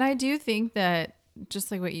 And I do think that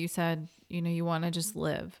just like what you said, you want to just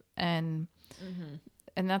live. And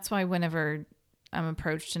that's why whenever I'm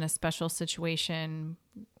approached in a special situation,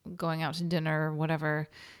 going out to dinner or whatever,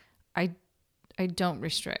 I don't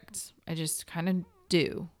restrict. I just kind of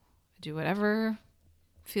do. I do whatever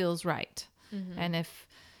feels right. And if,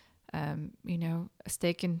 a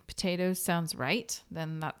steak and potatoes sounds right,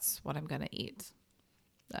 then that's what I'm going to eat.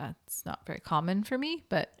 That's not very common for me,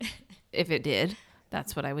 but if it did,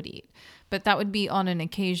 that's what I would eat. But that would be on an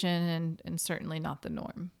occasion and certainly not the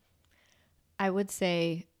norm. I would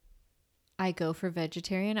say I go for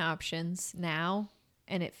vegetarian options now,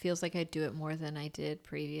 and it feels like I do it more than I did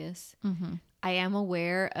previous. I am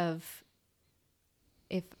aware of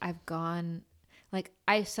if I've gone, like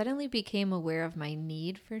I suddenly became aware of my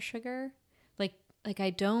need for sugar. Like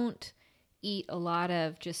I don't eat a lot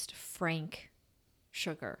of just frank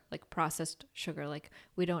sugar, like processed sugar. Like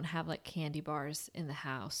we don't have like candy bars in the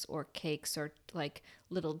house or cakes or like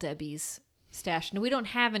Little Debbie's stashed. No, we don't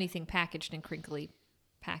have anything packaged in crinkly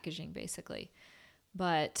packaging basically.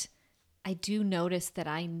 But I do notice that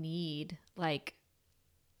I need like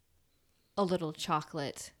a little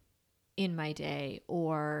chocolate in my day,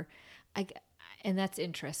 or I, and that's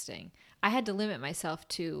interesting. I had to limit myself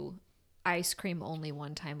to ice cream only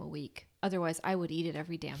one time a week. Otherwise, I would eat it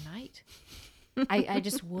every damn night. I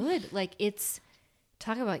just would. Like, it's,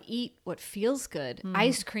 talk about eat what feels good.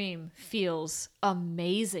 Ice cream feels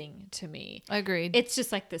amazing to me. Agreed. It's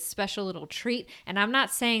just like this special little treat. And I'm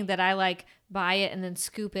not saying that I like buy it and then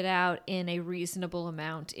scoop it out in a reasonable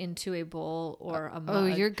amount into a bowl or a mug. Oh,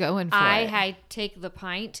 you're going for it. I take the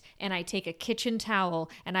pint and I take a kitchen towel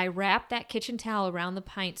and I wrap that kitchen towel around the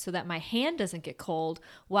pint so that my hand doesn't get cold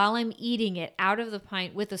while I'm eating it out of the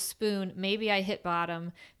pint with a spoon. Maybe I hit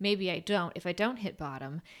bottom, maybe I don't. If I don't hit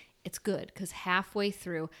bottom, it's good because halfway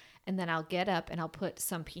through, and then I'll get up and I'll put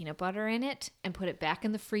some peanut butter in it and put it back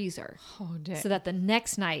in the freezer. Oh, dang. So that the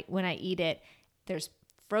next night when I eat it, there's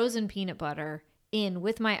frozen peanut butter in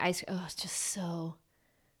with my ice. Oh, it's just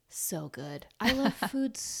so good. I love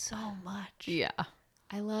food so much. Yeah.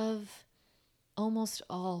 I love almost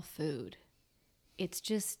all food.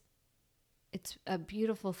 It's a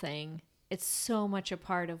beautiful thing. It's so much a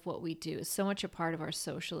part of what we do. It's so much a part of our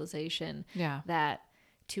socialization. Yeah. That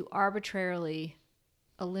to arbitrarily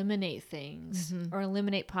eliminate things or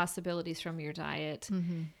eliminate possibilities from your diet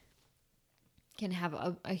can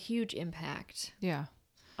have a huge impact Yeah.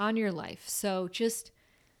 on your life. So just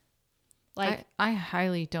like, I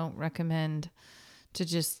highly don't recommend to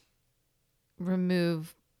just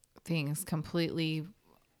remove things completely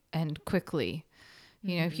and quickly.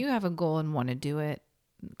 You know, if you have a goal and want to do it,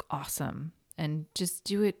 awesome. And just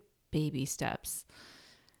do it baby steps.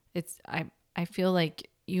 I feel like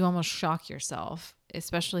you almost shock yourself,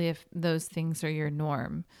 especially if those things are your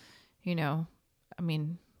norm. You know, I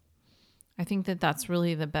mean, I think that that's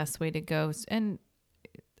really the best way to go. And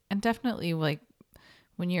definitely like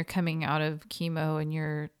when you're coming out of chemo and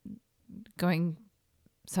you're going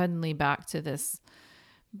suddenly back to this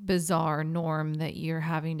bizarre norm that you're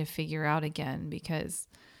having to figure out again, because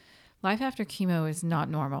life after chemo is not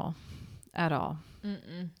normal at all.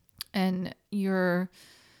 Mm-mm. And your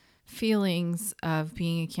feelings of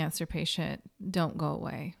being a cancer patient don't go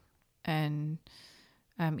away. And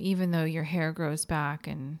even though your hair grows back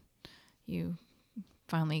and you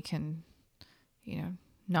finally can, you know,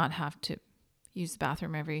 not have to use the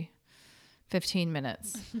bathroom every 15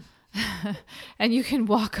 minutes and you can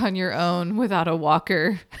walk on your own without a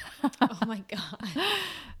walker. oh my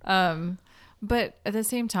God. But at the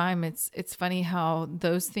same time, it's funny how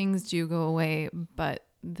those things do go away, but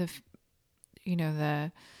the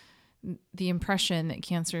impression that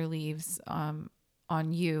cancer leaves on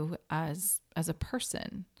you as a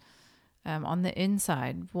person on the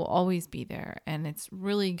inside will always be there. And it's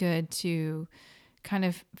really good to kind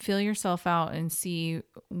of feel yourself out and see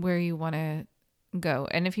where you want to go.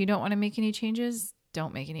 And if you don't want to make any changes,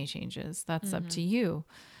 don't make any changes. That's up to you.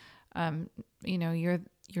 You know,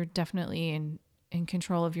 you're definitely in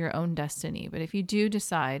control of your own destiny. But if you do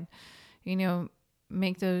decide, you know,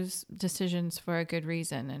 make those decisions for a good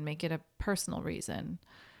reason and make it a personal reason,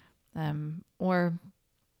 or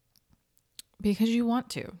because you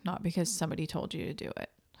want to, not because somebody told you to do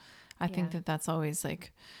it. I think that that's always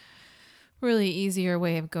like really easier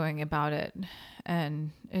way of going about it.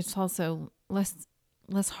 And it's also less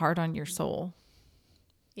hard on your soul.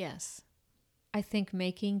 Yes. I think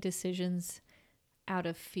making decisions out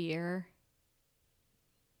of fear,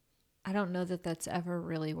 I don't know that that's ever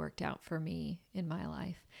really worked out for me in my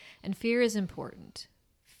life. And fear is important.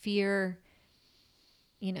 Fear,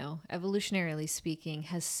 you know, evolutionarily speaking,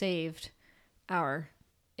 has saved our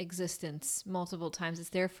existence multiple times. It's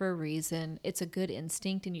there for a reason. It's a good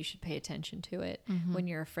instinct and you should pay attention to it when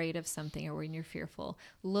you're afraid of something or when you're fearful.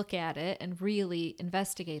 Look at it and really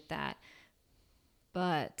investigate that.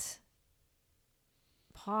 But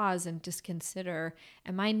pause and just consider,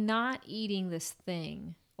 am I not eating this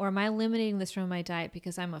thing? Or am I limiting this from my diet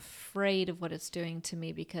because I'm afraid of what it's doing to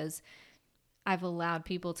me because I've allowed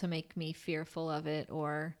people to make me fearful of it?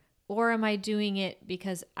 Or am I doing it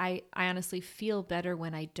because I honestly feel better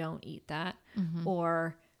when I don't eat that?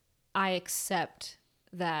 Or I accept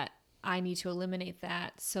that I need to eliminate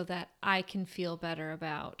that so that I can feel better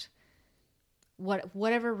about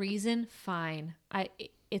whatever reason, fine.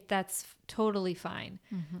 That's totally fine.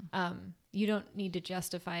 You don't need to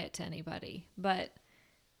justify it to anybody, but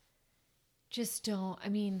just don't. I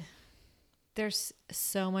mean, there's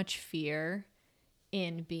so much fear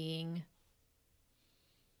in being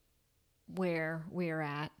where we're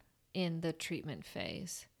at in the treatment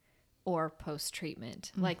phase or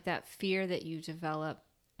post-treatment. Like that fear that you develop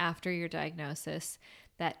after your diagnosis,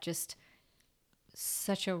 that just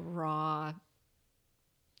such a raw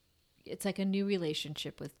it's like a new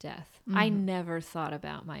relationship with death. I never thought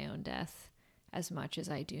about my own death as much as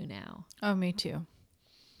I do now. Oh, me too.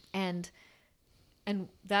 And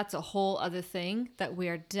that's a whole other thing that we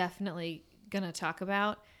are definitely going to talk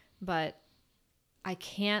about, but I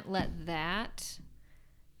can't let that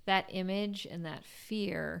image and that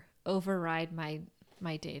fear override my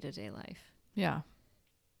day-to-day life. Yeah.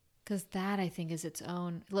 Because that, I think, is its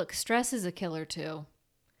own... Look, stress is a killer, too.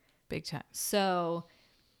 Big time. So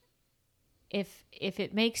if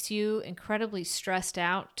it makes you incredibly stressed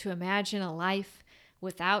out to imagine a life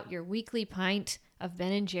without your weekly pint of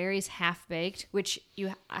Ben & Jerry's half-baked, which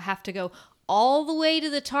you have to go all the way to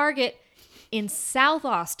the Target in South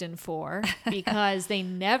Austin for, because they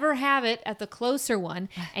never have it at the closer one,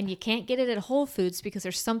 and you can't get it at Whole Foods because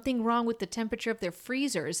there's something wrong with the temperature of their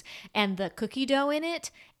freezers, and the cookie dough in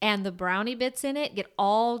it and the brownie bits in it get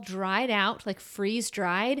all dried out, like freeze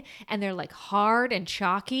dried, and they're like hard and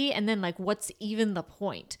chalky, and then like what's even the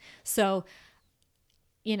point? So,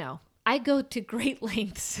 you know, I go to great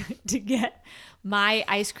lengths to get my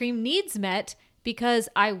ice cream needs met because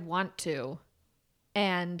I want to.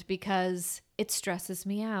 And because it stresses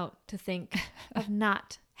me out to think of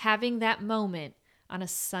not having that moment on a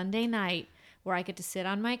Sunday night where I get to sit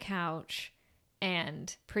on my couch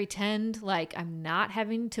and pretend like I'm not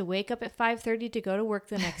having to wake up at 5:30 to go to work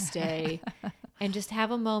the next day and just have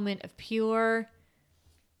a moment of pure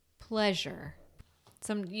pleasure.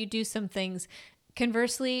 You do some things.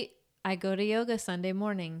 Conversely, I go to yoga Sunday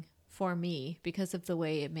morning for me because of the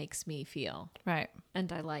way it makes me feel. Right.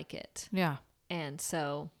 And I like it. Yeah. And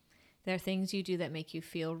so there are things you do that make you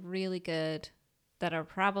feel really good, that are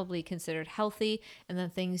probably considered healthy, and then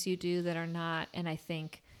things you do that are not. And I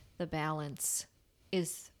think the balance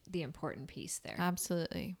is the important piece there.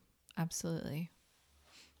 Absolutely. Absolutely.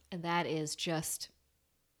 And that is just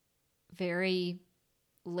very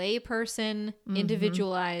layperson,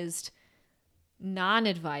 individualized,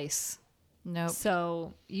 non-advice. Nope.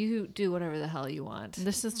 So you do whatever the hell you want.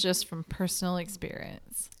 This is just from personal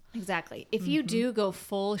experience. Exactly. If you do go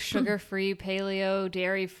full sugar-free, paleo,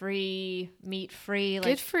 dairy-free, meat-free, like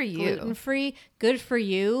good for you. Gluten-free, good for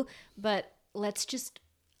you. But let's just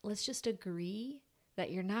agree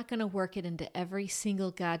that you're not going to work it into every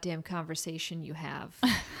single goddamn conversation you have,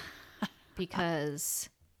 because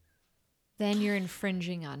then you're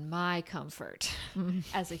infringing on my comfort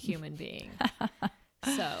as a human being.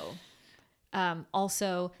 So,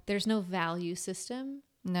 also, there's no value system.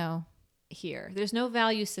 No. Here. There's no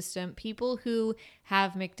value system. People who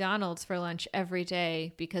have McDonald's for lunch every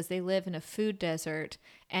day because they live in a food desert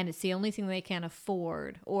and it's the only thing they can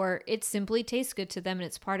afford, or it simply tastes good to them and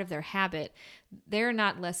it's part of their habit, they're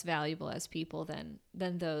not less valuable as people than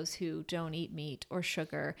those who don't eat meat or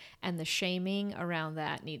sugar, and the shaming around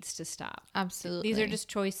that needs to stop. Absolutely. These are just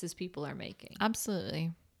choices people are making.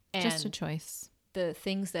 Absolutely. Just a choice. The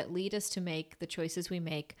things that lead us to make the choices we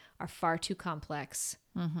make are far too complex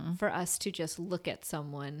for us to just look at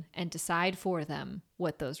someone and decide for them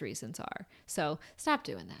what those reasons are. So stop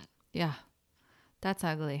doing that. Yeah. That's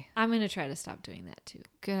ugly. I'm going to try to stop doing that too.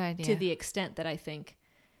 Good idea. To the extent that I think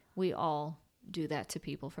we all do that to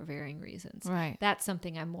people for varying reasons. Right. That's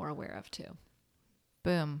something I'm more aware of too.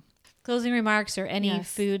 Boom. Closing remarks or any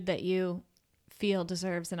food that you feel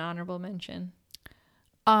deserves an honorable mention?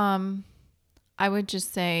 I would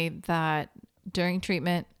just say that during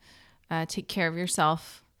treatment, take care of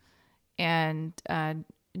yourself, and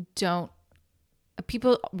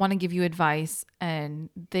people want to give you advice, and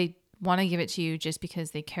they want to give it to you just because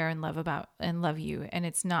they care and love you. And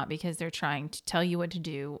it's not because they're trying to tell you what to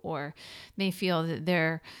do, or they feel that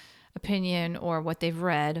their opinion or what they've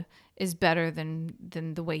read is better than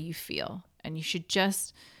the way you feel. And you should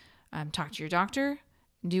just talk to your doctor,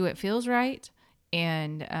 do what feels right,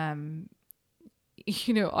 and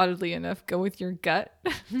oddly enough, go with your gut,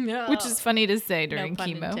 No. which is funny to say during No pun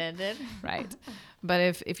chemo. intended. Right.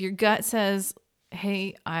 But if your gut says,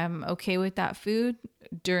 hey, I'm okay with that food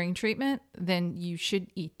during treatment, then you should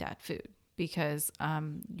eat that food, because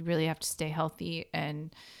you really have to stay healthy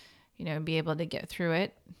and, be able to get through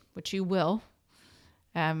it, which you will,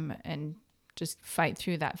 and just fight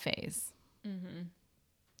through that phase. Mm-hmm.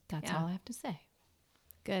 That's all I have to say.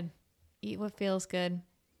 Good. Eat what feels good.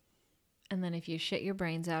 And then if you shit your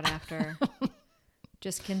brains out after,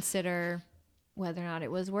 just consider whether or not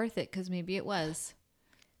it was worth it, because maybe it was.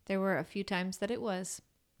 There were a few times that it was.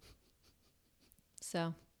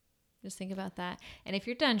 So just think about that. And if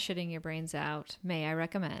you're done shitting your brains out, may I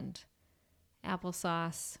recommend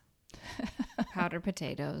applesauce, powdered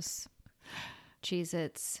potatoes,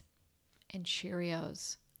 Cheez-Its, and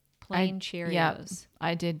Cheerios. Plain Cheerios. Yeah,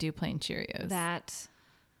 I did do plain Cheerios. That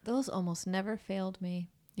those almost never failed me.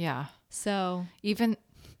 Yeah. So Even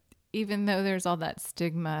though there's all that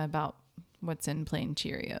stigma about what's in plain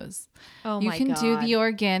Cheerios. oh You my can God. do the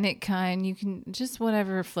organic kind. You can just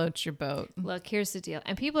whatever floats your boat. Look, here's the deal.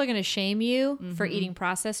 And people are going to shame you for eating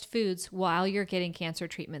processed foods while you're getting cancer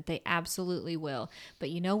treatment. They absolutely will. But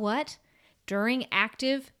you know what? During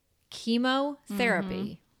active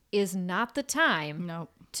chemotherapy is not the time Nope.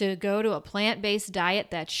 to go to a plant-based diet.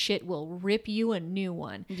 That shit will rip you a new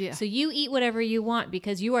one. Yeah. So you eat whatever you want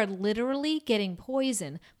because you are literally getting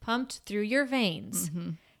poison pumped through your veins.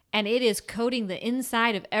 And it is coating the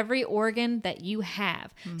inside of every organ that you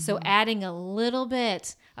have. So adding a little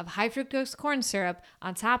bit of high fructose corn syrup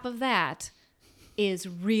on top of that is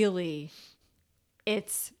really,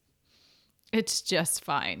 it's just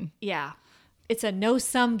fine. yeah. It's a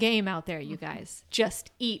no-sum game out there, you guys. Just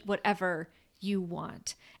eat whatever you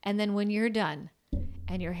want. And then when you're done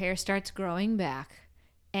and your hair starts growing back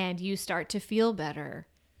and you start to feel better,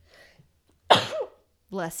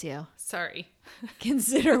 bless you, Sorry.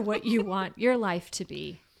 consider what you want your life to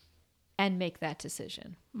be and make that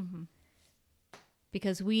decision.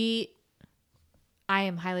 Because I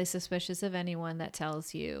am highly suspicious of anyone that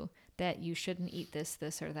tells you that you shouldn't eat this,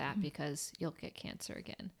 or that because you'll get cancer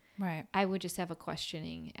again. Right. I would just have a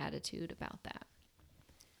questioning attitude about that.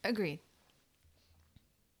 Agreed.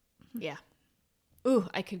 Yeah. Ooh,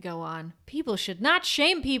 I could go on. People should not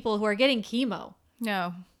shame people who are getting chemo.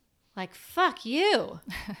 No. Like, fuck you.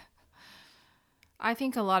 I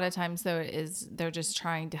think a lot of times though they're just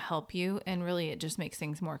trying to help you, and really it just makes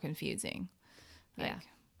things more confusing. Yeah.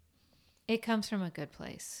 It comes from a good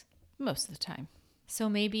place. Most of the time. So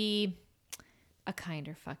maybe a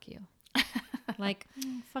kinder fuck you. Like,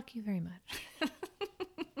 fuck you very much.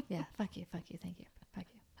 Yeah, fuck you, thank you, fuck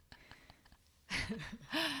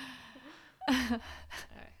you.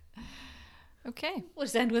 Okay. We'll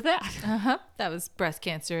just end with that. That was Breast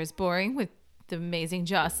Cancer is Boring with the amazing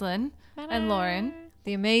Jocelyn and Lauren.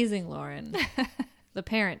 The amazing Lauren. The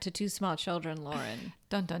parent to 2 small children, Lauren.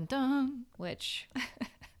 Dun dun dun. Which,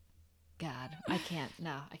 God, I can't.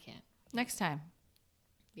 No, I can't. Next time.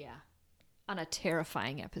 Yeah. On a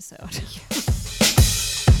terrifying episode.